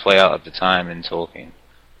seem to play out at the time in Tolkien,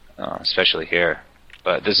 especially here.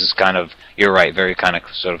 But this is kind of, you're right, very kind of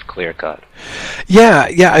sort of clear cut. Yeah,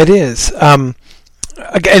 it is.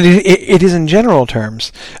 Again, it is in general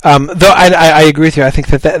terms. Though I agree with you. I think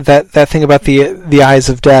that thing about the eyes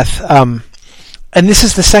of death. And this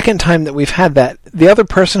is the second time that we've had that. The other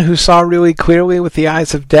person who saw really clearly with the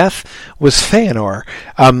eyes of death was Feanor.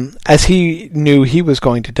 As he knew he was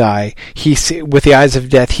going to die, with the eyes of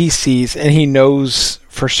death, he sees, and he knows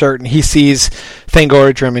for certain. He sees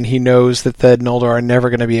Thangorodrim, and he knows that the Noldor are never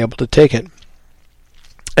going to be able to take it.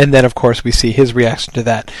 And then, of course, we see his reaction to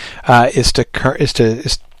that is to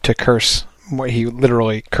curse. He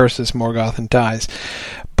literally curses Morgoth and dies.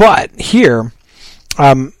 But here.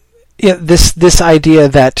 This idea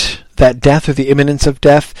that death, or the imminence of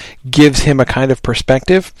death, gives him a kind of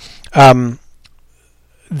perspective.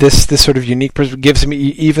 This sort of unique gives him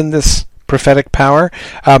even this prophetic power,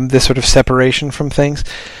 this sort of separation from things.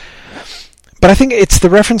 But I think it's the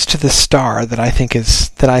reference to the star that I think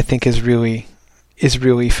is really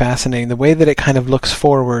fascinating. The way that it kind of looks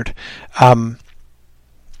forward. The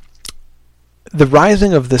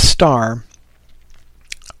rising of the star,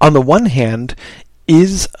 on the one hand,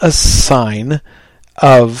 is a sign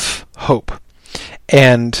of hope.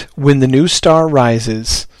 And when the new star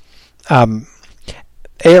rises,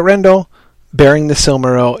 Eärendil, bearing the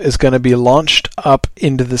Silmaril, is going to be launched up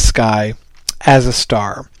into the sky as a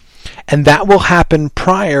star. And that will happen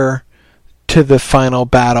prior to the final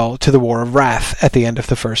battle, to the War of Wrath at the end of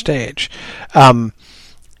the First Age.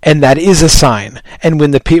 And that is a sign. And when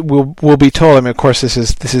the people will be told, I mean, of course, this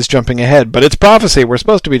is jumping ahead, but it's prophecy. We're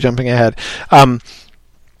supposed to be jumping ahead.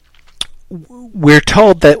 we're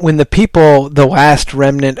told that when the people, the last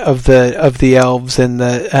remnant of the elves and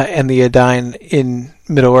the Edain in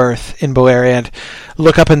Middle Earth, in Beleriand,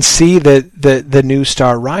 look up and see the new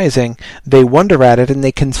star rising, they wonder at it and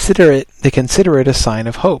they consider it a sign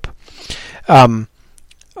of hope. But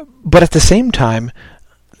at the same time,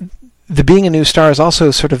 the being a new star is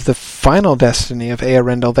also sort of the final destiny of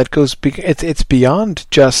Eärendil that goes. It's beyond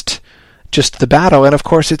just the battle, and of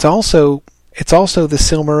course it's also the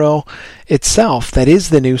Silmaril itself that is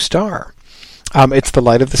the new star. It's the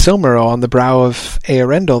light of the Silmaril on the brow of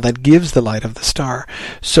Eärendil that gives the light of the star.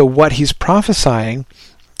 So what he's prophesying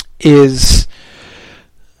is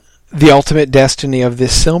the ultimate destiny of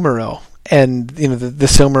this Silmaril, and the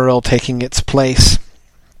Silmaril taking its place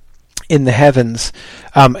in the heavens.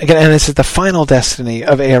 Again, and this is the final destiny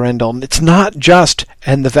of Eärendil. It's not just,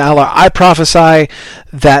 and the Valar, I prophesy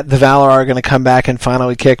that the Valar are going to come back and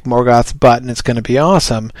finally kick Morgoth's butt and it's going to be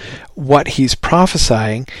awesome. What he's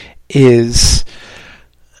prophesying is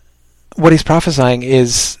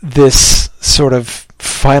this sort of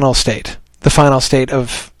final state. The final state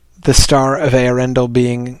of the star of Eärendil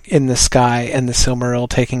being in the sky and the Silmaril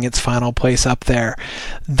taking its final place up there.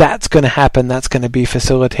 That's going to happen. That's going to be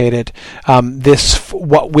facilitated.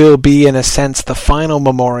 What will be, in a sense, the final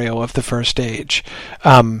memorial of the First Age,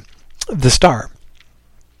 the star,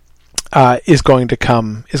 is going to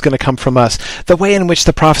come from us. The way in which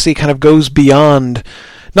the prophecy kind of goes beyond,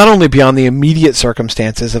 not only beyond the immediate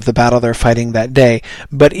circumstances of the battle they're fighting that day,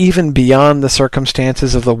 but even beyond the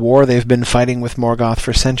circumstances of the war they've been fighting with Morgoth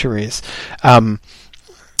for centuries.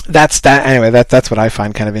 That's what I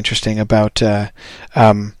find kind of interesting about this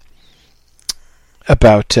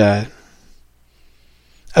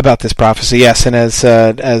prophecy. Yes, and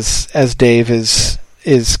as Dave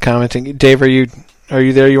is commenting, Dave, are you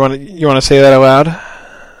there? You want to say that aloud?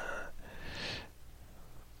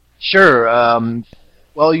 Sure.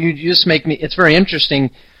 Well, you just make me. It's very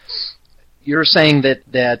interesting. You're saying that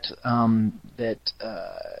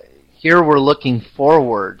here we're looking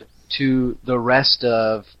forward to the rest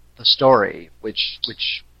of the story, which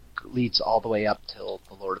leads all the way up till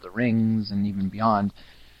the Lord of the Rings and even beyond.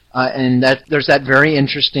 And that there's that very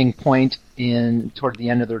interesting point toward the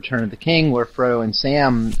end of the Return of the King, where Frodo and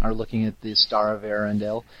Sam are looking at the Star of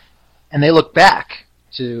Eärendil, and they look back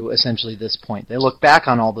to essentially this point. They look back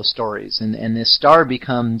on all the stories, and this star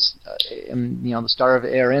becomes, the Star of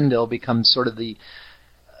Eärendil becomes sort of the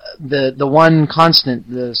one constant,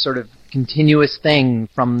 the sort of continuous thing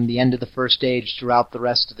from the end of the First Age throughout the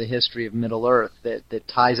rest of the history of Middle-earth that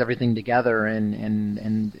ties everything together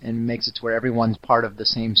and makes it to where everyone's part of the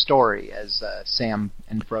same story, as Sam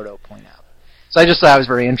and Frodo point out. So I just thought it was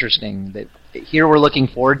very interesting that here we're looking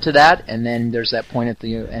forward to that, and then there's that point at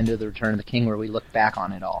the end of the Return of the King where we look back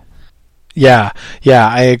on it all. Yeah,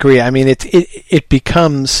 I agree. I mean, it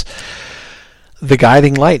becomes the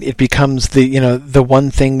guiding light. It becomes the one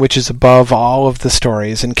thing which is above all of the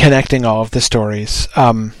stories and connecting all of the stories.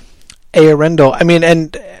 Eärendil, I mean,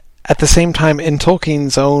 and at the same time, in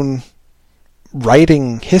Tolkien's own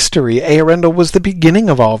writing history, Eärendil was the beginning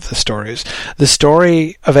of all of the stories. The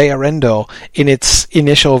story of Eärendil, in its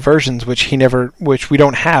initial versions, which we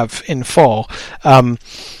don't have in full,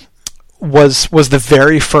 was the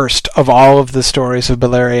very first of all of the stories of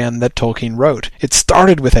Beleriand that Tolkien wrote. It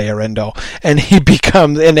started with Eärendil, and he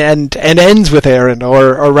becomes and ends with Eärendil,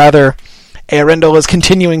 or rather, Eärendil is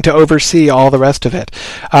continuing to oversee all the rest of it.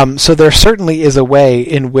 So there certainly is a way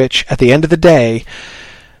in which, at the end of the day,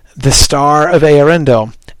 the Star of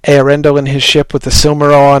Eärendil in his ship with the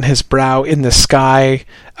Silmaril on his brow in the sky,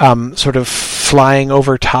 sort of flying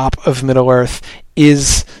over top of Middle-earth,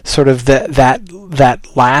 is sort of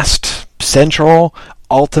that last central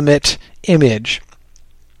ultimate image,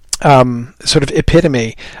 sort of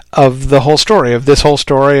epitome of the whole story, of this whole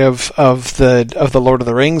story of the Lord of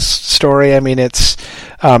the Rings story. I mean, it's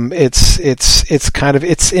kind of,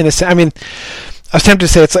 it's in a, I mean, I was tempted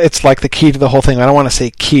to say it's like the key to the whole thing. I don't want to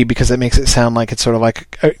say key because it makes it sound like it's sort of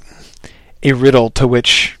like a riddle to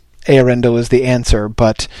which Eärendil is the answer,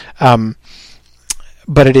 but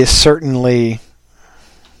it is certainly,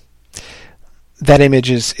 that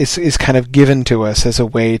image is kind of given to us as a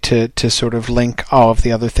way to sort of link all of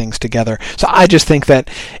the other things together. So I just think that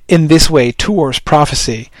in this way, Tuor's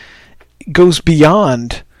prophecy goes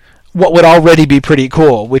beyond what would already be pretty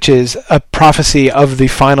cool, which is a prophecy of the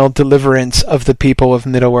final deliverance of the people of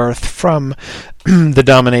Middle-earth from the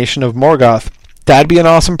domination of Morgoth. That'd be an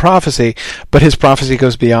awesome prophecy, but his prophecy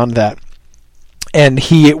goes beyond that. And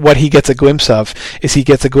what he gets a glimpse of is he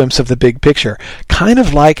gets a glimpse of the big picture. Kind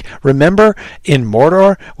of like, remember in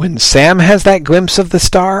Mordor when Sam has that glimpse of the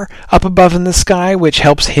star up above in the sky, which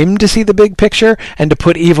helps him to see the big picture and to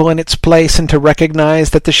put evil in its place and to recognize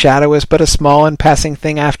that the shadow is but a small and passing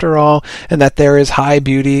thing after all, and that there is high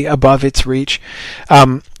beauty above its reach.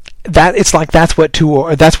 That it's like that's what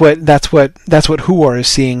Huor is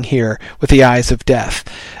seeing here with the eyes of death.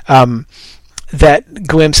 That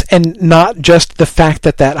glimpse, and not just the fact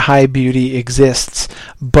that high beauty exists,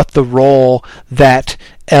 but the role that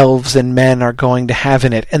elves and men are going to have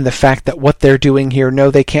in it, and the fact that what they're doing here, no,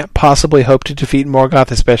 they can't possibly hope to defeat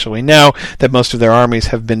Morgoth, especially now that most of their armies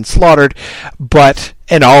have been slaughtered,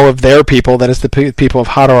 and all of their people, that is the people of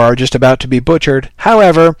Hador, are just about to be butchered.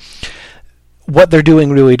 However, what they're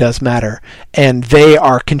doing really does matter, and they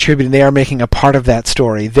are contributing, they are making a part of that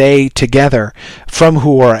story. They, together, from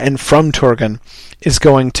Huor and from Turgon, is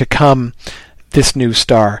going to come this new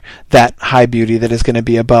star, that high beauty that is going to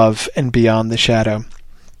be above and beyond the shadow.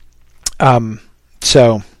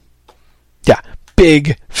 So, yeah,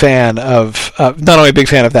 big fan of, not only a big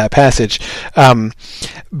fan of that passage,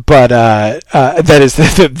 but that is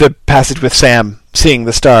the passage with Sam seeing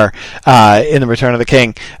the star in the Return of the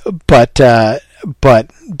King, but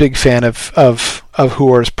big fan of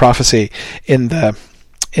Huor's prophecy in the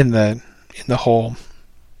whole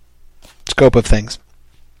scope of things.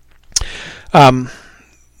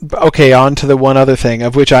 Okay, on to the one other thing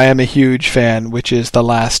of which I am a huge fan, which is the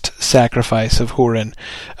last sacrifice of Hurin.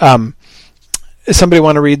 Does somebody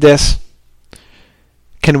want to read this?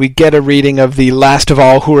 Can we get a reading of the last of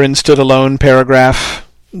all Hurin stood alone paragraph?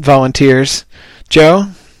 Volunteers. Joe?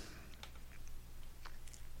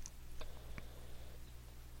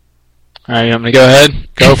 Alright, you want me to go ahead?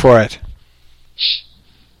 Go for it.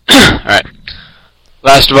 Alright.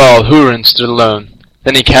 Last of all, Hurin stood alone.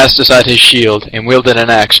 Then he cast aside his shield, and wielded an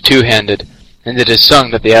axe two-handed, and it is sung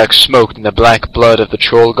that the axe smoked in the black blood of the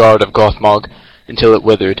troll guard of Gothmog, until it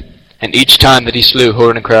withered. And each time that he slew,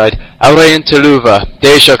 Hurin cried, Aure in Teluva,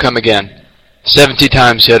 day shall come again. 70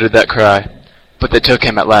 times he uttered that cry, but they took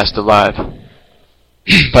him at last alive.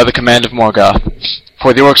 By the command of Morgoth,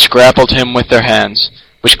 for the orcs grappled him with their hands,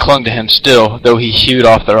 which clung to him still, though he hewed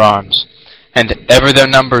off their arms. And ever their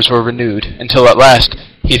numbers were renewed, until at last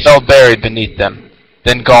he fell buried beneath them.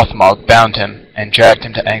 Then Gothmog bound him, and dragged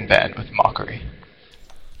him to Angband with mockery.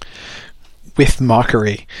 With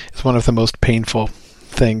mockery is one of the most painful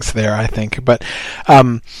things there, I think. But,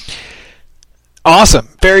 awesome.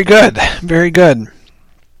 Very good. Very good.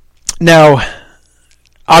 Now,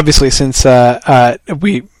 obviously, since I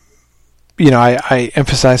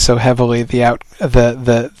emphasized so heavily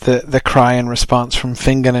the cry and response from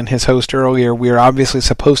Fingon and his host earlier, we're obviously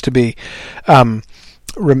supposed to be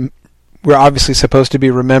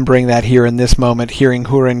remembering that here in this moment, hearing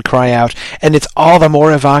Hurin cry out, and it's all the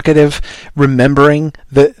more evocative remembering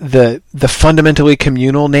the fundamentally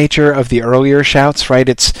communal nature of the earlier shouts, right?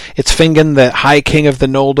 It's Fingon, the High King of the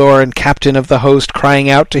Noldor and captain of the host, crying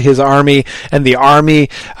out to his army, and the army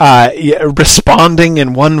responding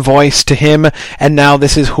in one voice to him, and now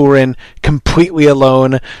this is Hurin completely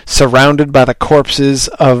alone, surrounded by the corpses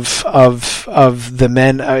of the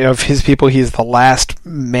men of his people. He is the last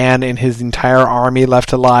man in his entire army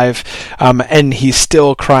left alive, and he's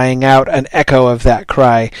still crying out, an echo of that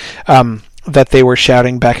cry that they were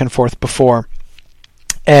shouting back and forth before.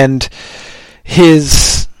 And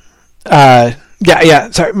his sorry,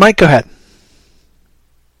 Mike, go ahead.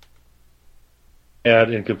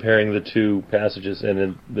 In comparing the two passages, and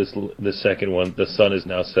in this second one, the sun is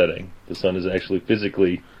now setting. The sun is actually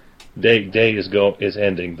physically day is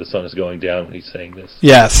ending. The sun is going down when he's saying this.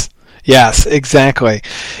 Yes, exactly.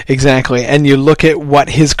 And you look at what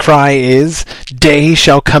his cry is, day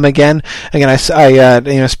shall come again. Again,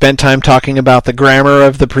 I spent time talking about the grammar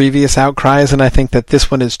of the previous outcries, and I think that this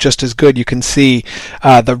one is just as good. You can see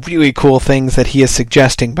the really cool things that he is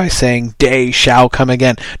suggesting by saying day shall come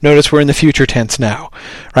again. Notice we're in the future tense now,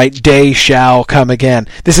 right? Day shall come again.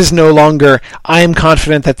 This is no longer, I am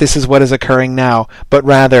confident that this is what is occurring now, but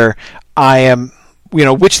rather, I am,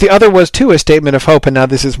 which the other was too a statement of hope, and now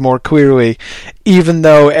this is more clearly, even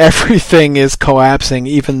though everything is collapsing,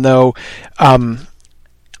 even though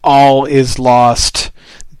all is lost,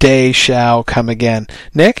 day shall come again.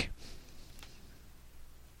 Nick?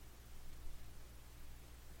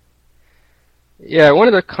 Yeah, I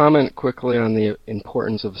wanted to comment quickly on the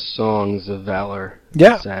importance of songs of valor,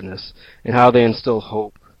 sadness, and how they instill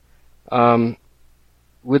hope.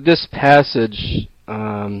 With this passage,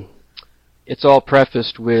 it's all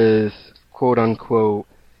prefaced with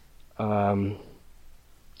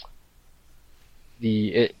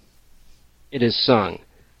it is sung.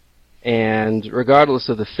 And regardless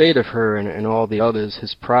of the fate of her and all the others,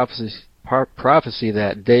 his prophecy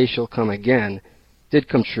that day shall come again did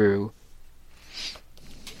come true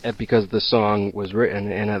because the song was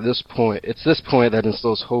written. And at this point, it's this point that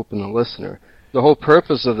instills hope in the listener. The whole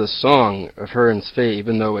purpose of the song of Hurin's fate,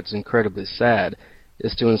 even though it's incredibly sad,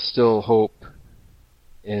 is to instill hope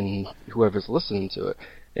in whoever's listening to it.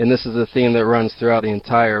 And this is a theme that runs throughout the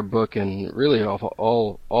entire book and really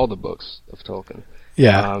all the books of Tolkien.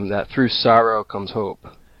 Yeah. That through sorrow comes hope.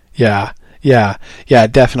 Yeah,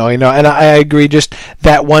 definitely. No, and I agree. Just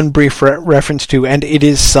that one brief reference to, and it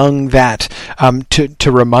is sung that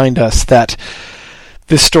to remind us that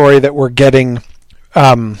this story that we're getting.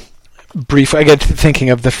 Brief. I get thinking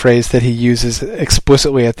of the phrase that he uses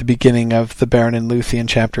explicitly at the beginning of the Beren and Luthien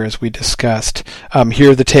chapter, as we discussed.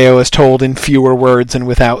 Here, the tale is told in fewer words and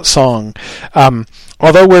without song.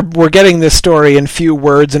 Although we're getting this story in few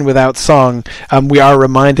words and without song, we are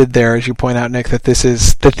reminded there, as you point out, Nick, that this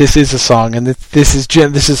is a song, and that this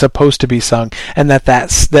is supposed to be sung, and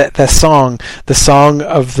that song, the song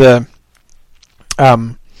of the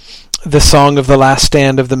song of the last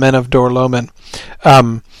stand of the men of Dor Lomin,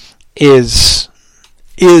 is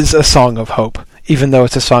a song of hope. Even though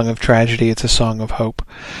it's a song of tragedy, it's a song of hope.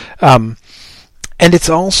 And it's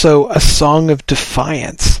also a song of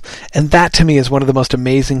defiance. And that, to me, is one of the most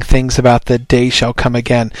amazing things about the day shall come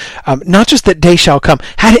again. Not just that day shall come.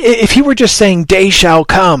 If he were just saying day shall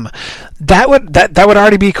come, that would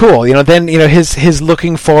already be cool. Then his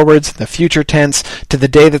looking forwards in the future tense to the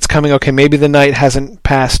day that's coming. Okay, maybe the night hasn't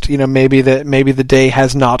passed. Maybe the day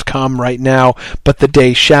has not come right now, but the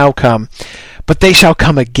day shall come. But they shall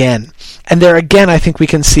come again. And there again, I think we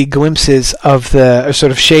can see glimpses of the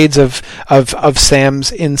sort of shades of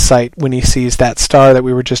Sam's insight when he sees that star that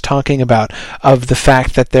we were just talking about, of the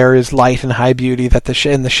fact that there is light and high beauty, that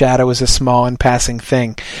the shadow is a small and passing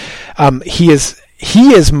thing. He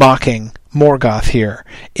is mocking Morgoth here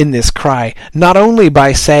in this cry, not only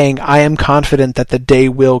by saying, I am confident that the day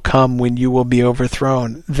will come when you will be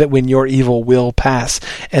overthrown, that when your evil will pass,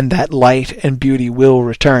 and that light and beauty will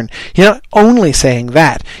return. He's not only saying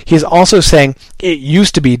that, he's also saying, it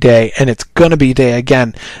used to be day, and it's gonna be day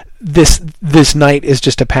again. This night is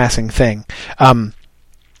just a passing thing.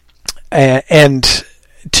 And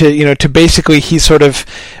to basically, he sort of,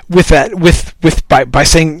 by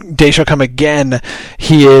saying day shall come again,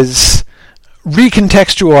 he is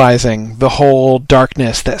recontextualizing the whole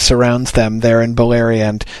darkness that surrounds them there in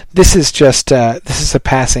Beleriand. This is just this is a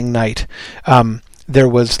passing night. There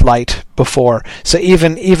was light before, so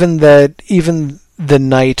even the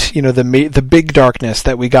night, the big darkness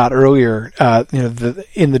that we got earlier,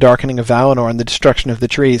 in the darkening of Valinor and the destruction of the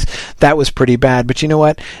trees, that was pretty bad. But you know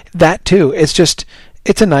what? That too, it's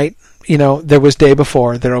a night. There was day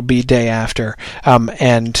before, there'll be day after,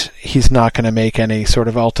 and he's not going to make any sort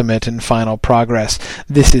of ultimate and final progress.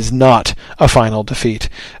 This is not a final defeat.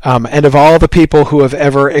 And of all the people who have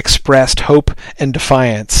ever expressed hope and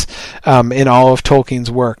defiance in all of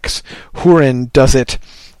Tolkien's works, Hurin does it,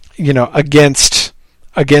 against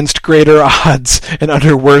greater odds and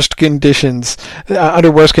under worse conditions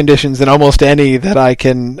than almost any that I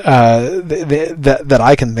can that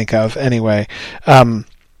I can think of anyway.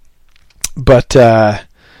 But yeah,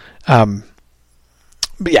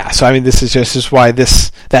 so I mean, this is why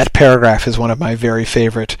that paragraph is one of my very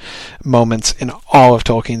favorite moments in all of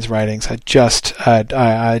Tolkien's writings. I just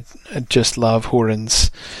love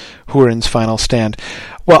Hurin's final stand.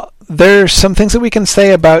 Well, there's some things that we can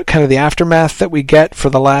say about kind of the aftermath that we get for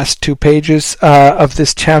the last 2 pages of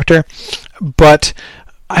this chapter, but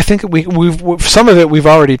I think we've some of it we've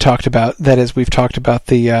already talked about. That is, we've talked about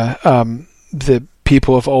the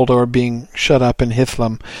people of Uldor being shut up in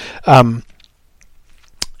Hithlum.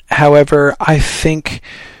 However, I think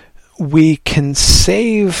we can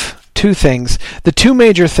save 2 things. The 2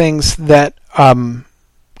 major things that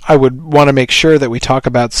I would want to make sure that we talk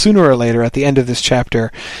about sooner or later at the end of this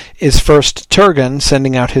chapter is first Turgon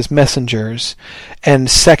sending out his messengers, and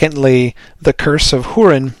secondly the curse of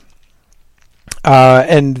Hurin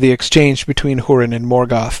and the exchange between Hurin and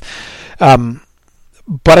Morgoth.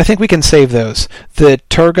 But I think we can save those. The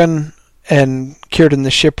Turgon and Círdan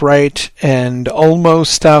the Shipwright and Ulmo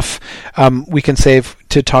stuff we can save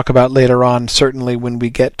to talk about later on, certainly when we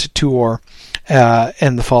get to Tuor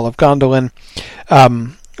and the fall of Gondolin.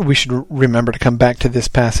 We should remember to come back to this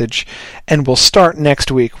passage, and we'll start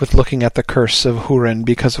next week with looking at the curse of Hurin,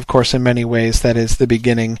 because of course in many ways that is the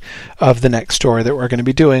beginning of the next story that we're going to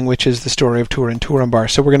be doing, which is the story of Turin Turambar.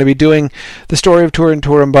 So we're going to be doing the story of Turin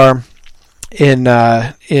Turambar in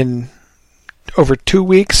over 2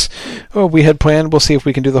 weeks. We had planned. We'll see if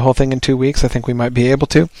we can do the whole thing in 2 weeks. I think we might be able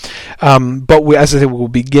to. But as I said, we'll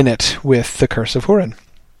begin it with the Curse of Hurin.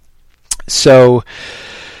 So,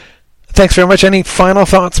 thanks very much. Any final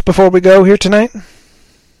thoughts before we go here tonight?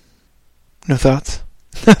 No thoughts?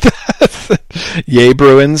 Yay,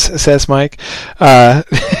 Bruins, says Mike.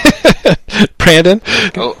 Brandon?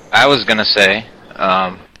 Oh, I was going to say,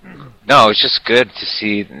 no, it's just good to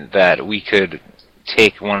see that we could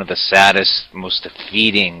take one of the saddest, most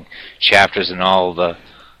defeating chapters in all the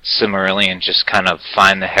Silmarillion, just kind of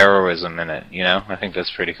find the heroism in it, you know? I think that's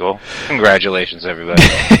pretty cool. Congratulations, everybody.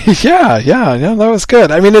 Yeah, that was good.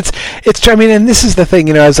 I mean, and this is the thing,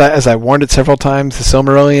 you know, as I warned it several times, the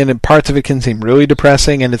Silmarillion, and parts of it can seem really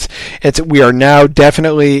depressing, and we are now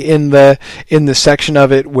definitely in the section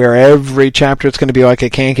of it where every chapter it's going to be like,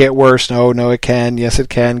 it can't get worse. No, it can. Yes, it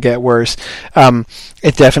can get worse.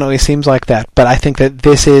 It definitely seems like that, but I think that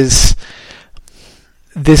this is,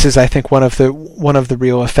 I think, one of the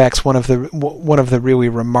real effects, one of the really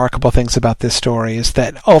remarkable things about this story is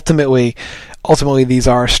that ultimately these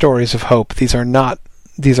are stories of hope. These are not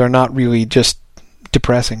really just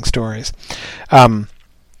depressing stories.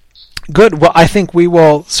 Good. Well, I think we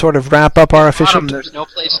will sort of wrap up our official. There's no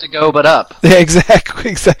place to go but up. Yeah,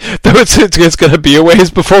 exactly. Though it's going to be a ways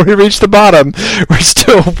before we reach the bottom. We're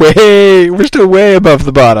still way above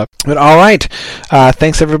the bottom. But all right.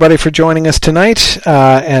 Thanks everybody for joining us tonight.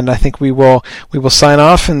 And I think we will sign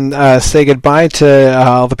off and say goodbye to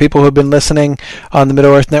all the people who have been listening on the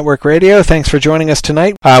Middle Earth Network Radio. Thanks for joining us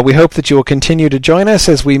tonight. We hope that you will continue to join us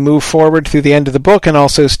as we move forward through the end of the book, and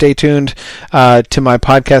also stay tuned to my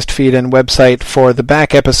podcast feed and website for the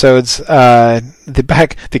back episodes,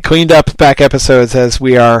 the cleaned up back episodes, as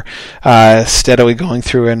we are steadily going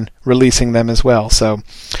through and releasing them as well. So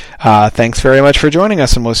thanks very much for joining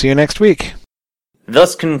us, and we'll see you next week.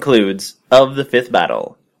 Thus concludes Of the Fifth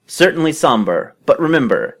Battle. Certainly somber, but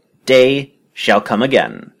remember, day shall come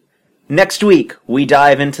again. Next week, we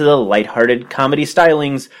dive into the light-hearted comedy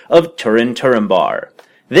stylings of Turin Turambar.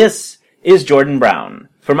 This is Jordan Brown.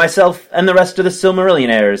 For myself and the rest of the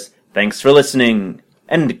Silmarillionaires, thanks for listening,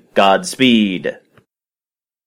 and Godspeed.